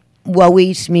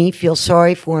woe-is me, feel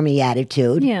sorry for me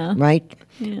attitude, right?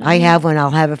 Yeah. I have one, I'll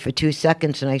have it for 2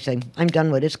 seconds, and I say, I'm done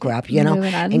with this crap,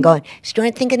 and going,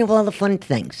 start thinking of all the fun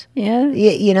things. Yeah.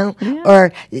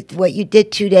 Or what you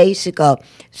did 2 days ago.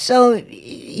 So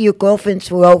your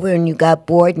girlfriends were over and you got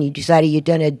bored and you decided you're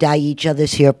going to dye each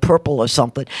other's hair purple or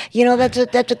something. That's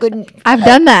a good... I've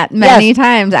done that many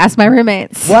times. Ask my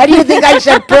roommates. Why do you think I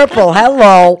said purple?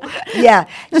 Hello. Yeah.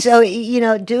 So,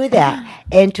 do that.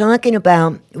 And talking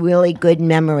about really good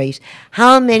memories,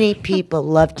 how many people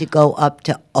love to go up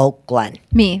to Oak Glen?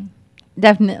 Me,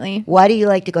 definitely. Why do you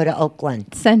like to go to Oak Glen?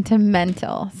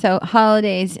 Sentimental. So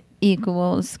holidays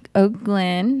equals Oak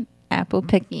Glen, apple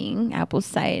picking, apple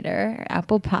cider,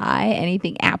 apple pie,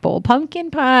 anything apple,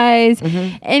 pumpkin pies,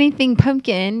 anything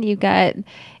pumpkin. You got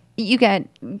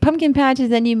pumpkin patches,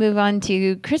 then you move on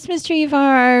to Christmas tree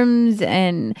farms,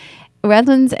 and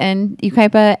Redlands and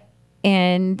Yucaipa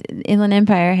and Inland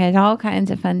Empire has all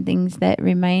kinds of fun things that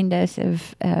remind us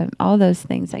of all those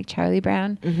things, like Charlie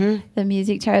Brown, the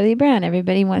music Charlie Brown.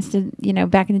 Everybody wants to,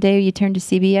 back in the day, you turned to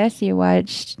CBS, you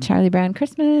watched Charlie Brown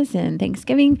Christmas and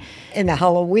Thanksgiving. And the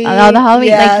Halloween. All the Halloween.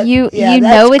 Yeah, like you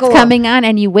know it's coming on,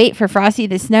 and you wait for Frosty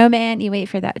the Snowman. You wait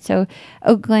for that. So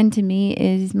Oak Glen to me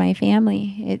is my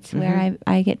family. It's where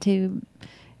I get to...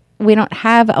 We don't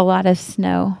have a lot of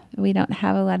snow. We don't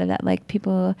have a lot of that like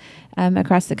people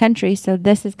across the country. So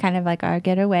this is kind of like our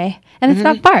getaway. And it's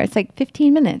not far. It's like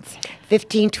 15 minutes.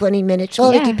 15, 20 minutes.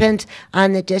 Well, it depends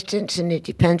on the distance, and it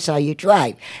depends how you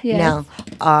drive. Yes.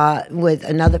 Now, with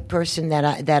another person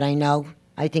that I know,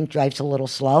 I think drives a little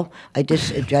slow.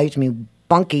 It drives me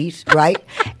bunkies, right?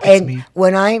 And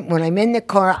when I'm in the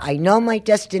car, I know my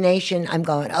destination. I'm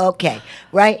going, okay,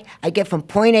 right? I get from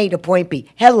point A to point B.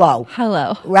 Hello,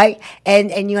 right?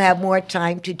 And you have more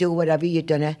time to do whatever you're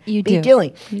gonna be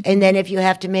doing. And then if you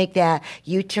have to make that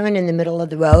U-turn in the middle of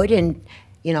the road, and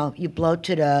you blow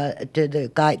to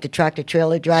the guy, the tractor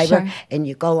trailer driver, and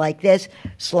you go like this,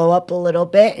 slow up a little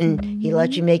bit, and he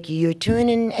lets you make your U-turn,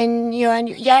 and you're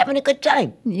having a good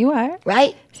time. You are.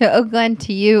 Right? So Oak Glen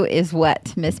to you is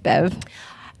what, Miss Bev?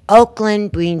 Oak Glen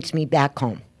brings me back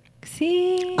home.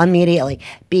 See? Immediately.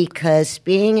 Because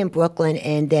being in Brooklyn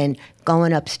and then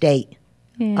going upstate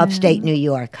New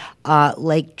York,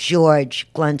 Lake George,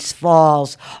 Glens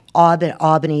Falls,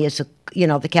 Albany is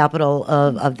the capital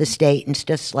of the state, and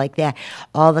stuff like that.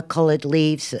 All the colored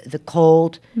leaves, the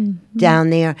cold down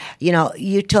there.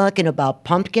 You're talking about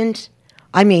pumpkins.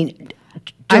 I mean,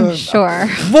 I'm sure.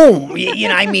 Boom.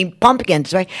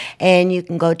 Pumpkins, right? And you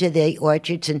can go to the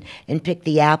orchards and pick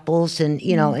the apples and,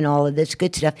 and all of this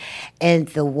good stuff. And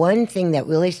the one thing that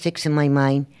really sticks in my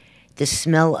mind, the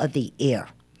smell of the air.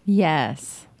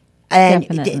 Yes. And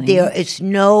definitely. There is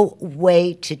no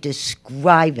way to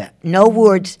describe it. No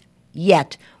words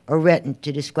yet are written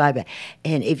to describe it.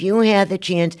 And if you have the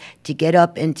chance to get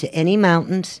up into any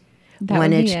mountains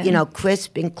when it's,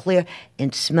 crisp and clear,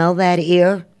 and smell that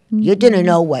air, you didn't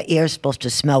know what air is supposed to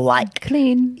smell like.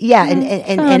 Clean. Yeah,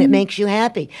 and it makes you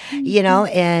happy,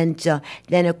 and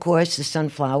then, of course, the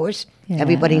sunflowers. Yes.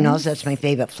 Everybody knows that's my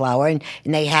favorite flower, and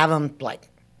they have them,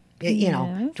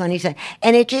 20 cents.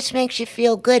 And it just makes you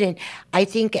feel good, and I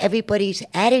think everybody's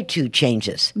attitude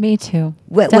changes. Me too,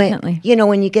 definitely.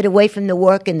 When you get away from the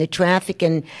work and the traffic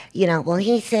and,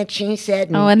 he said, she said.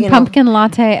 And pumpkin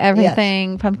latte,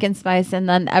 everything, pumpkin spice, and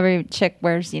then every chick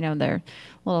wears, their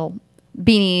little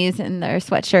beanies and their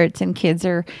sweatshirts, and kids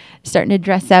are starting to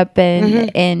dress up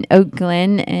in Oak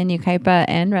Glen and Yucaipa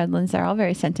and Redlands. They're all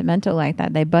very sentimental like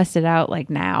that. They bust it out like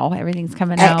now. Everything's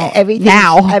coming out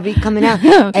coming out.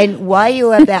 And while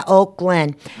you're at that Oak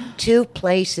Glen, 2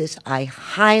 places I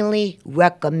highly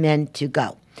recommend to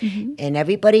go. And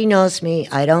everybody knows me.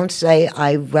 I don't say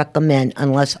I recommend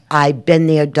unless I've been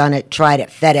there, done it, tried it,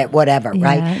 fed it, whatever,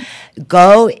 right?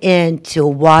 Go into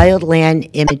Wildland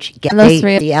Image, get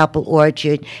the apple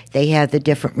orchard. They have the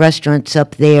different restaurants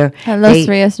up there. Los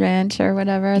Rios Ranch or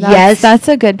whatever. That's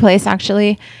a good place,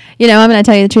 actually. I'm going to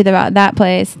tell you the truth about that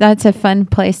place. That's a fun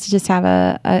place to just have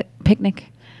a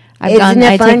picnic.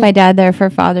 I take my dad there for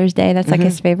Father's Day. That's like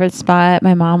his favorite spot.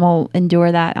 My mom will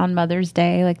endure that on Mother's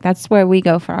Day. Like that's where we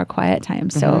go for our quiet time.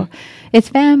 So it's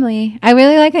family. I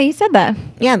really like how you said that.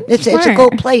 Yeah, it's a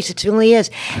cool place. It really is.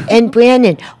 And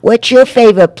Brandon, what's your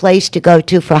favorite place to go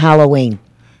to for Halloween?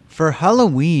 For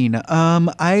Halloween,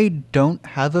 I don't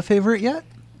have a favorite yet.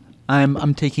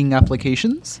 I'm taking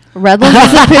applications. Redlands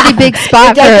is a pretty big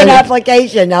spot. You're taking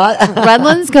application, huh?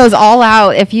 Redlands goes all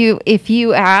out. If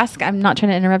you ask, I'm not trying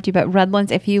to interrupt you, but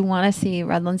Redlands, if you want to see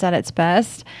Redlands at its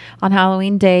best, on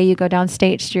Halloween Day, you go down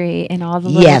State Street and all the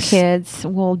little kids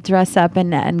will dress up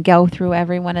and go through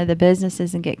every one of the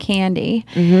businesses and get candy.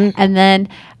 And then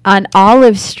on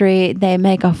Olive Street, they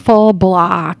make a full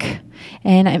block.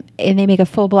 And they make a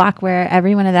full block where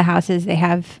every one of the houses, they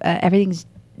have everything's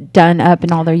done up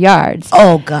in all their yards.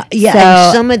 Oh God, yeah! So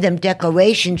and some of them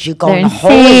decorations, you go in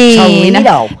holy insane.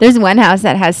 Toledo. There's one house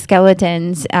that has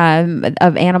skeletons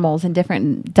of animals and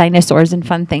different dinosaurs and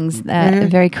fun things.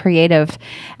 Very creative,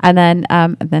 and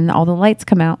then all the lights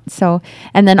come out. So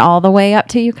and then all the way up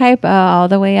to Yucaipa, all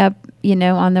the way up,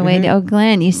 on the way to Oak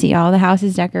Glen, you see all the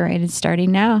houses decorated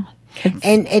starting now.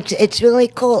 It's really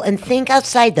cool. And think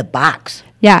outside the box.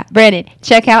 Yeah, Brandon,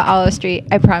 check out Olive Street.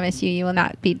 I promise you will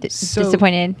not be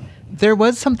disappointed. There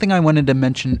was something I wanted to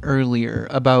mention earlier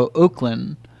about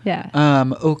Oakland. Yeah.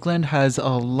 Oakland has a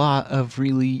lot of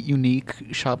really unique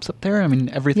shops up there. I mean,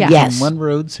 everything's Yes. on one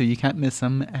road, so you can't miss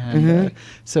them. And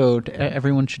so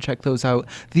everyone should check those out.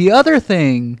 The other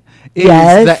thing is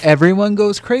that everyone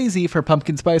goes crazy for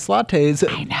pumpkin spice lattes.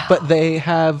 I know. But they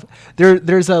have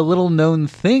there's a little known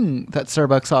thing that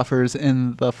Starbucks offers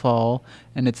in the fall,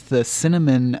 and it's the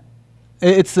cinnamon.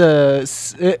 It's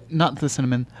not the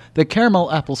cinnamon, the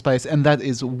caramel apple spice, and that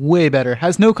is way better.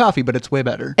 Has no coffee, but it's way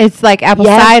better. It's like apple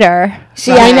cider.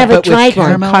 See, I never tried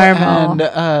one. Caramel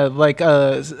and like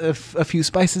a few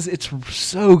spices. It's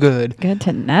so good. Good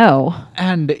to know.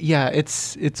 And yeah,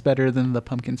 it's better than the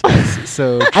pumpkin spice.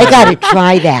 So I gotta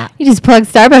try that. You just plug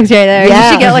Starbucks right there. Yeah.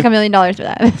 You should get like $1 million for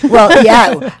that. Well,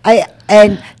 yeah.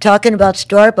 And talking about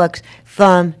Starbucks,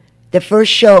 from the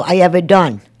first show I ever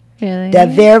done. Really? The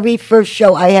very first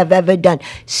show I have ever done.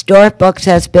 Starbucks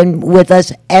has been with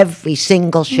us every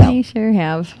single show. They sure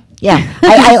have. Yeah.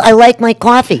 I like my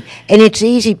coffee. And it's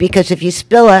easy because if you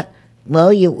spill it,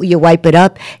 well, you wipe it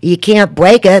up. You can't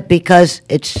break it because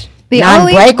it's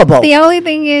non-breakable. The only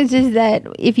thing is that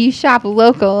if you shop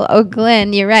local, Oak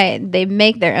Glen, you're right. They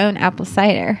make their own apple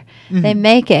cider. They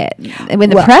make it.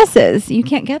 With the presses, you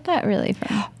can't get that really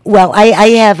from. Well, I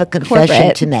have a confession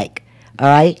corporate. to make. All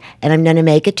right, and I'm going to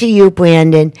make it to you,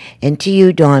 Brandon, and to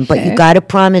you, Dawn. But you got to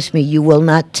promise me you will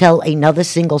not tell another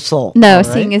single soul. No,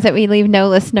 seeing as that we leave no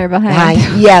listener behind.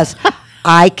 Yes,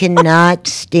 I cannot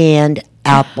stand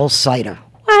apple cider.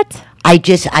 What?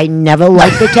 I never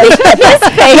liked the taste of it.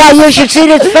 Yeah, you should see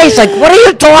this face. Like, what are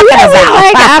you talking about?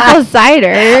 Like apple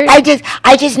cider.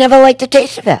 I just never liked the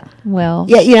taste of it. Well,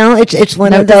 yeah, it's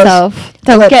one of those.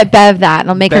 Don't get Bev that.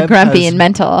 It'll make her grumpy and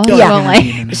mental.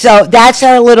 Yeah. So that's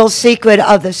our little secret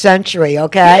of the century.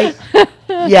 Okay.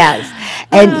 Yes,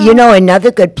 and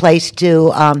another good place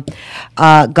to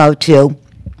go to,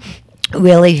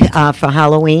 really for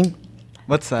Halloween.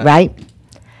 What's that? Right.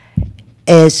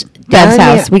 Is Bev's down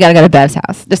house. there. We got to go to Bev's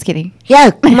house. Just kidding.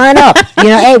 Yeah, come on up.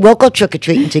 Hey, we'll go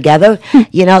trick-or-treating together.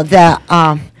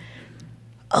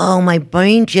 My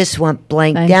brain just went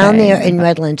blank. Okay. Down there in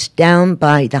Redlands, down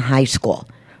by the high school.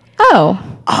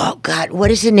 Oh, God,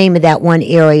 what is the name of that one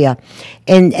area?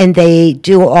 And they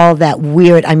do all that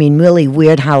weird, really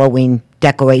weird Halloween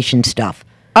decoration stuff.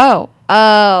 Oh,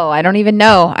 I don't even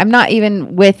know. I'm not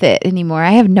even with it anymore.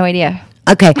 I have no idea.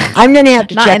 Okay, I'm going to have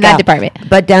to Not check in that out. department.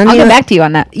 But down I'll there, get back to you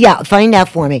on that. Yeah, find out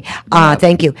for me.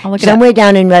 Thank you. I'll look it Somewhere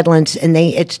down in Redlands, and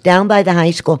it's down by the high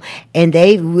school, and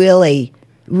they really,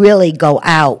 really go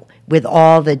out with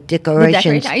all the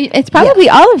decorations. It's probably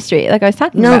Olive Street, like I was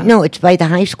talking about. No, it's by the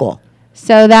high school.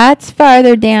 So that's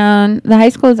farther down. The high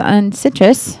school's on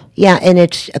Citrus. Yeah, and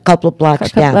it's a couple of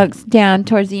blocks down. Blocks down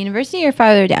towards the university, or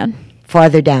farther down?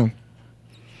 Farther down.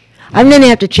 I'm going to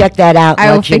have to check that out.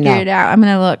 I will figure it out. I'm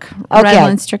going to look. Okay.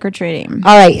 Redlands trick-or-treating.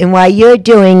 All right, and while you're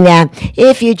doing that,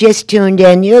 if you just tuned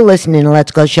in, you're listening to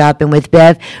Let's Go Shopping with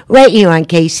Bev, right here on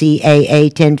KCAA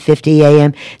 1050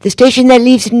 AM, the station that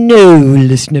leaves no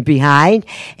listener behind.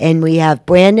 And we have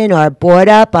Brandon, our board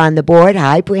up on the board.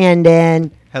 Hi,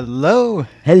 Brandon. Hello.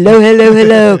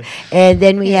 Hello. And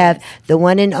then we have the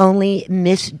one and only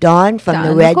Miss Dawn from Dawn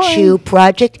the Red McCoy. Shoe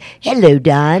Project. Hello,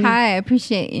 Dawn. Hi, I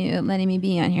appreciate you letting me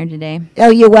be on here today. Oh,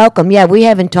 you're welcome. Yeah, we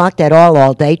haven't talked at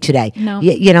all day today. No.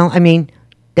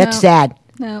 That's No. sad.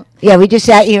 No. Yeah, we just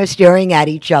sat here staring at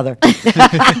each other.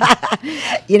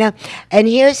 You know, and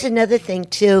here's another thing,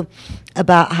 too,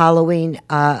 about Halloween.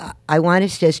 I want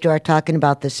us to start talking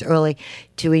about this early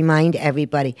to remind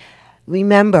everybody.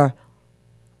 Remember,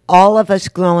 all of us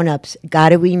grown-ups got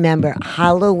to remember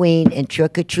Halloween and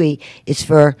trick-or-treat is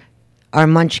for our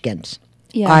munchkins.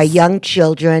 Yes. Our young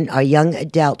children, our young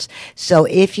adults. So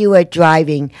if you are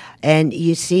driving and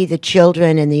you see the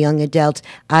children and the young adults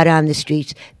out on the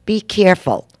streets, be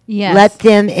careful. Yes. Let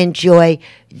them enjoy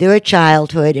their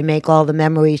childhood and make all the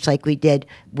memories like we did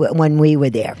when we were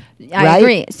there. I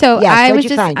agree. So yes,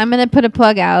 I'm going to put a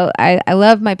plug out. I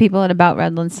love my people at About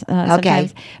Redlands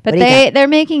sometimes. But they're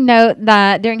making note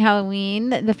that during Halloween,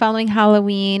 the following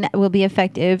Halloween will be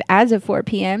effective as of 4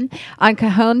 p.m. on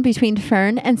Cajon between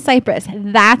Fern and Cypress.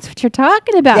 That's what you're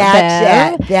talking about.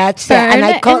 That's it. That's it. And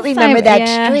I can't remember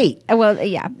that street. Well,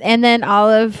 yeah. And then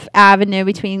Olive Avenue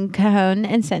between Cajon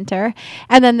and Center.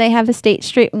 And then they have the State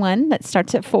Street one that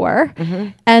starts at 4. Mm-hmm.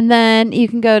 And then you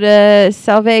can go to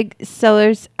Selvig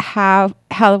Sellers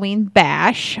Halloween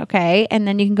Bash, okay? And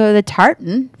then you can go to the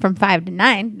Tartan from 5 to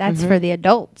 9. That's for the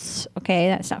adults, okay?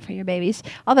 That's not for your babies,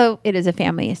 although it is a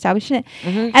family establishment.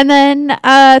 And then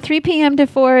 3 p.m. to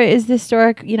 4 is the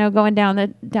historic, going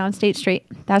down State Street.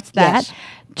 That's that. Yes.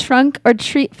 Trunk or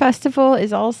Treat Festival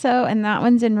is also, and that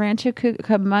one's in Rancho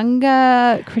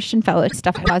Cucamonga Christian Fellowship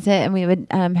Stuff Closet, and we would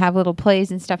have little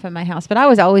plays and stuff in my house. But I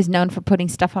was always known for putting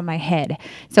stuff on my head.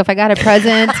 So if I got a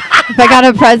present,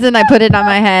 I put it on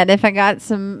my head. If I got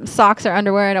some socks or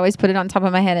underwear, I'd always put it on top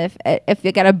of my head. If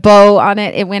it got a bow on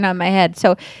it, it went on my head.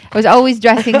 So I was always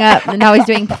dressing up and always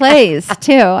doing plays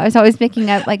too. I was always making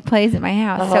up like plays in my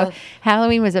house. So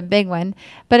Halloween was a big one.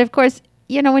 But of course,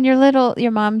 when you're little, your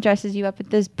mom dresses you up with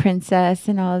this princess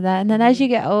and all of that. And then as you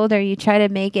get older, you try to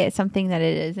make it something that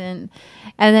it isn't.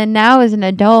 And then now as an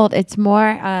adult, it's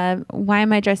more, why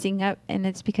am I dressing up? And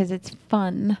it's because it's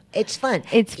fun. It's fun.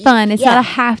 It's fun. It's not a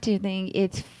have to thing.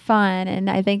 It's fun. And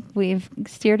I think we've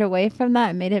steered away from that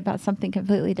and made it about something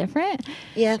completely different.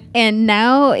 Yeah. And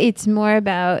now it's more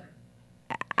about,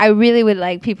 I really would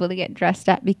like people to get dressed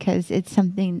up because it's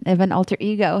something of an alter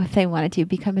ego if they wanted to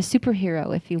become a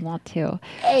superhero if you want to.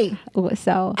 Hey,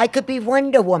 so I could be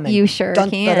Wonder Woman. You sure dun,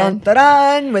 can. Dun, dun, dun,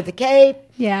 dun, with a cape.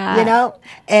 Yeah.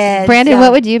 And Brandon,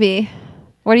 what would you be?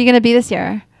 What are you going to be this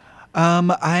year?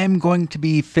 I am going to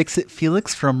be Fix-It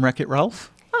Felix from Wreck-It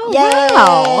Ralph.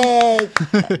 Oh,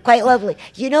 wow. Quite lovely.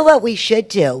 You know what we should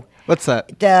do? What's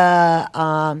that?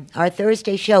 Our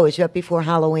Thursday show is right before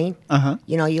Halloween. Uh-huh.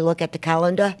 You look at the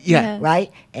calendar. Yeah.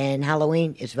 Right? And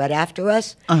Halloween is right after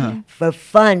us. Uh-huh. For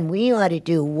fun, we ought to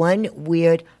do one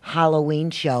weird Halloween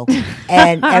show.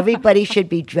 And everybody should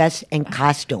be dressed in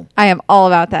costume. I am all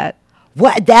about that.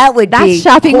 What that would That's be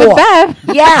shopping cool. with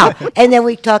Bev. Yeah. And then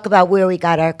we talk about where we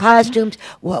got our costumes,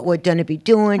 what we're going to be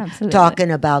doing, Absolutely.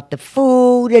 talking about the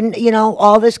food and,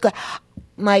 all this.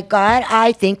 My God,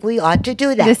 I think we ought to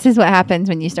do that. This is what happens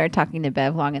when you start talking to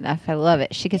Bev long enough. I love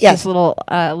it. She gets these little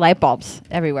light bulbs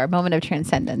everywhere. Moment of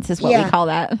transcendence is what we call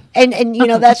that. And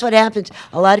that's what happens.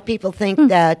 A lot of people think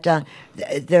that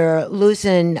they're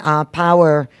losing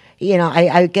power.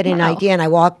 I get an idea and I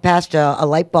walk past a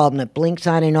light bulb and it blinks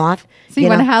on and off. So you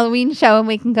want a Halloween show and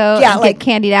we can go and get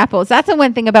candied apples. That's the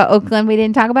one thing about Oakland we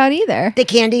didn't talk about either. The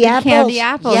candy apples. Candy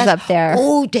apples up there.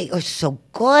 Oh, they are so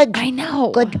good. I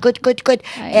know. Good.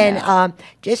 And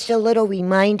just a little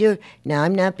reminder. Now,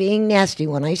 I'm not being nasty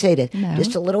when I say this. No.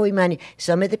 Just a little reminder.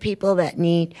 Some of the people that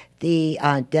need the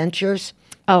dentures,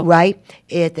 right,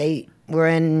 if they were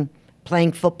in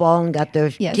playing football and got their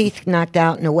teeth knocked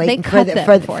out and are waiting for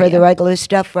the regular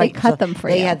stuff, right? They cut them for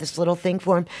you. you. They had this little thing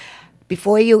for them.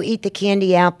 Before you eat the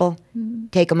candy apple,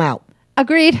 take them out.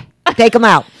 Agreed. Take them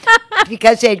out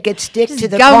because it gets stick to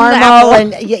the gum the caramel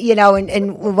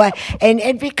apple. and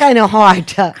it'd be kind of hard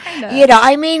to,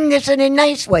 I mean this in a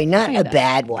nice way, not in a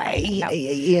bad way.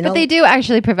 No. But they do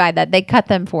actually provide that. They cut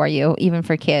them for you, even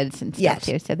for kids and stuff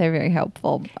too. So they're very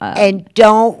helpful. And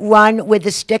don't run with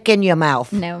a stick in your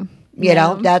mouth. No.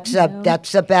 That's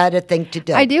a bad thing to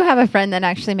do. I do have a friend that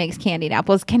actually makes candied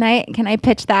apples. Can I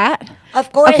pitch that?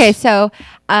 Of course. Okay, so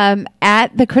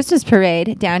at the Christmas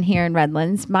parade down here in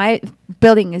Redlands, my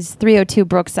building is 302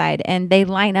 Brookside, and they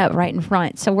line up right in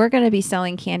front. So we're going to be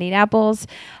selling candied apples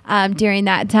during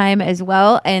that time as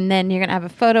well. And then you're going to have a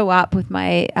photo op with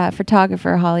my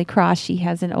photographer, Holly Cross. She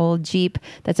has an old Jeep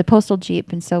that's a postal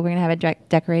Jeep, and so we're going to have it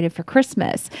decorated for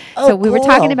Christmas. So we were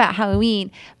talking about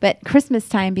Halloween, but Christmas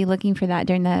time, be looking for that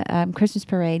during the Christmas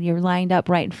parade. You're lined up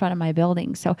right in front of my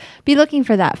building. So be looking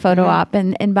for that photo op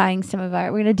and buying some of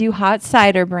our, we're going to do hot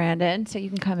cider, Brandon, so you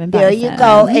can come and buy There you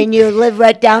go. And you live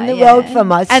right down the road road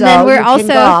from us. And so then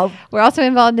we're also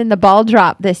involved in the ball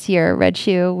drop this year. Red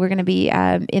Shoe. We're going to be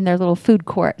in their little food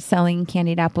court selling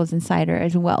candied apples and cider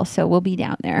as well. So we'll be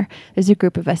down there. There's a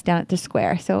group of us down at the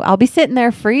square. So I'll be sitting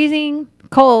there freezing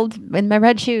cold in my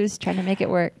red shoes trying to make it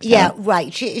work. So. Yeah,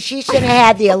 right. She's going to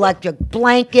have the electric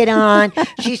blanket on.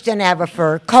 She's going to have a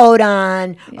fur coat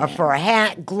on, a fur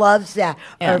hat, gloves that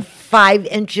are 5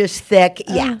 inches thick.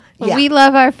 Well, we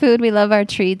love our food, we love our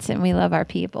treats, and we love our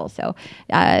people. So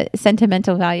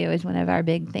sentimental value is one of our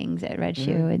big things at Red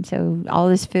Shoe. And so all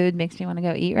this food makes me want to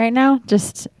go eat right now.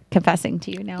 Just confessing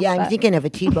to you now. Yeah, I'm thinking of a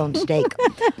T-bone steak.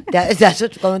 That's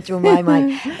what's going through my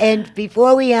mind. And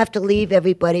before we have to leave,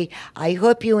 everybody, I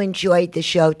hope you enjoyed the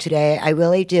show today. I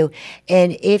really do.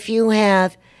 And if you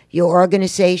have, your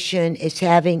organization is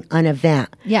having an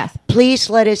event. Yes. Please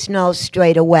let us know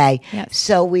straight away. Yes.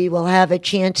 So we will have a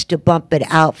chance to bump it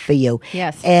out for you.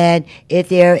 Yes. And if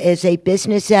there is a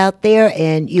business out there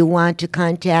and you want to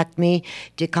contact me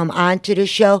to come on to the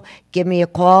show, give me a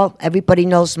call. Everybody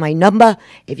knows my number.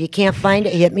 If you can't find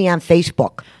it, hit me on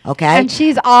Facebook. Okay? And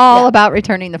she's all about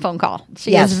returning the phone call.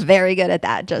 She Yes. is very good at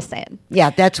that, just saying.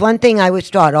 Yeah, that's one thing I was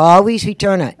taught. Always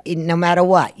return it, no matter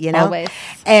what, you know? Always.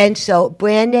 And so,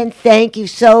 Brandon, thank you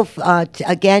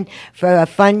again for a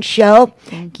fun show.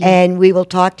 Thank you. And we will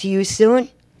talk to you soon.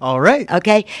 All right.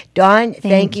 Okay. Dawn,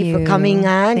 thank you for coming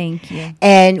on. Thank you.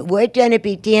 And we're going to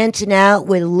be dancing out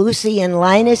with Lucy and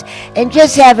Linus. And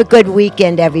just have a good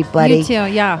weekend, everybody. You too,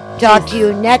 yeah. Talk to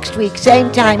you next week,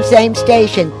 same time, same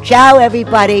station. Ciao,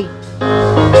 everybody.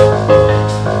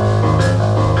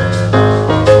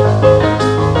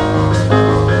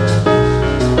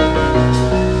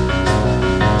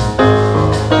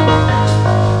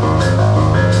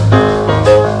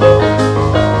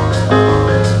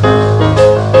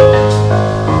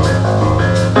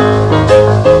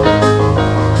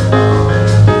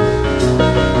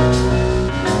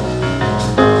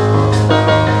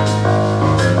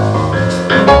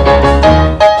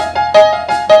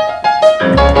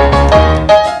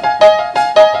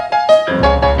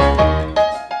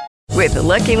 With the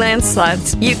Lucky Land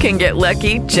Slots, you can get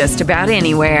lucky just about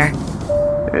anywhere.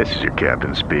 This is your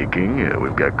captain speaking.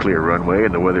 We've got clear runway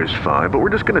and the weather's fine, but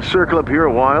we're just going to circle up here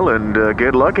a while and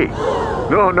get lucky.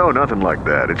 No, nothing like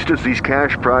that. It's just these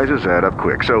cash prizes add up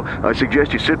quick. So I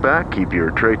suggest you sit back, keep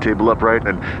your tray table upright,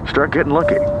 and start getting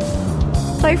lucky.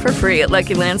 Play for free at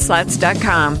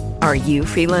LuckyLandSlots.com. Are you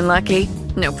feeling lucky?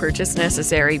 No purchase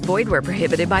necessary. Void where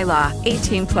prohibited by law.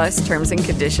 18+ terms and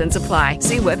conditions apply.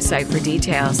 See website for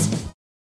details.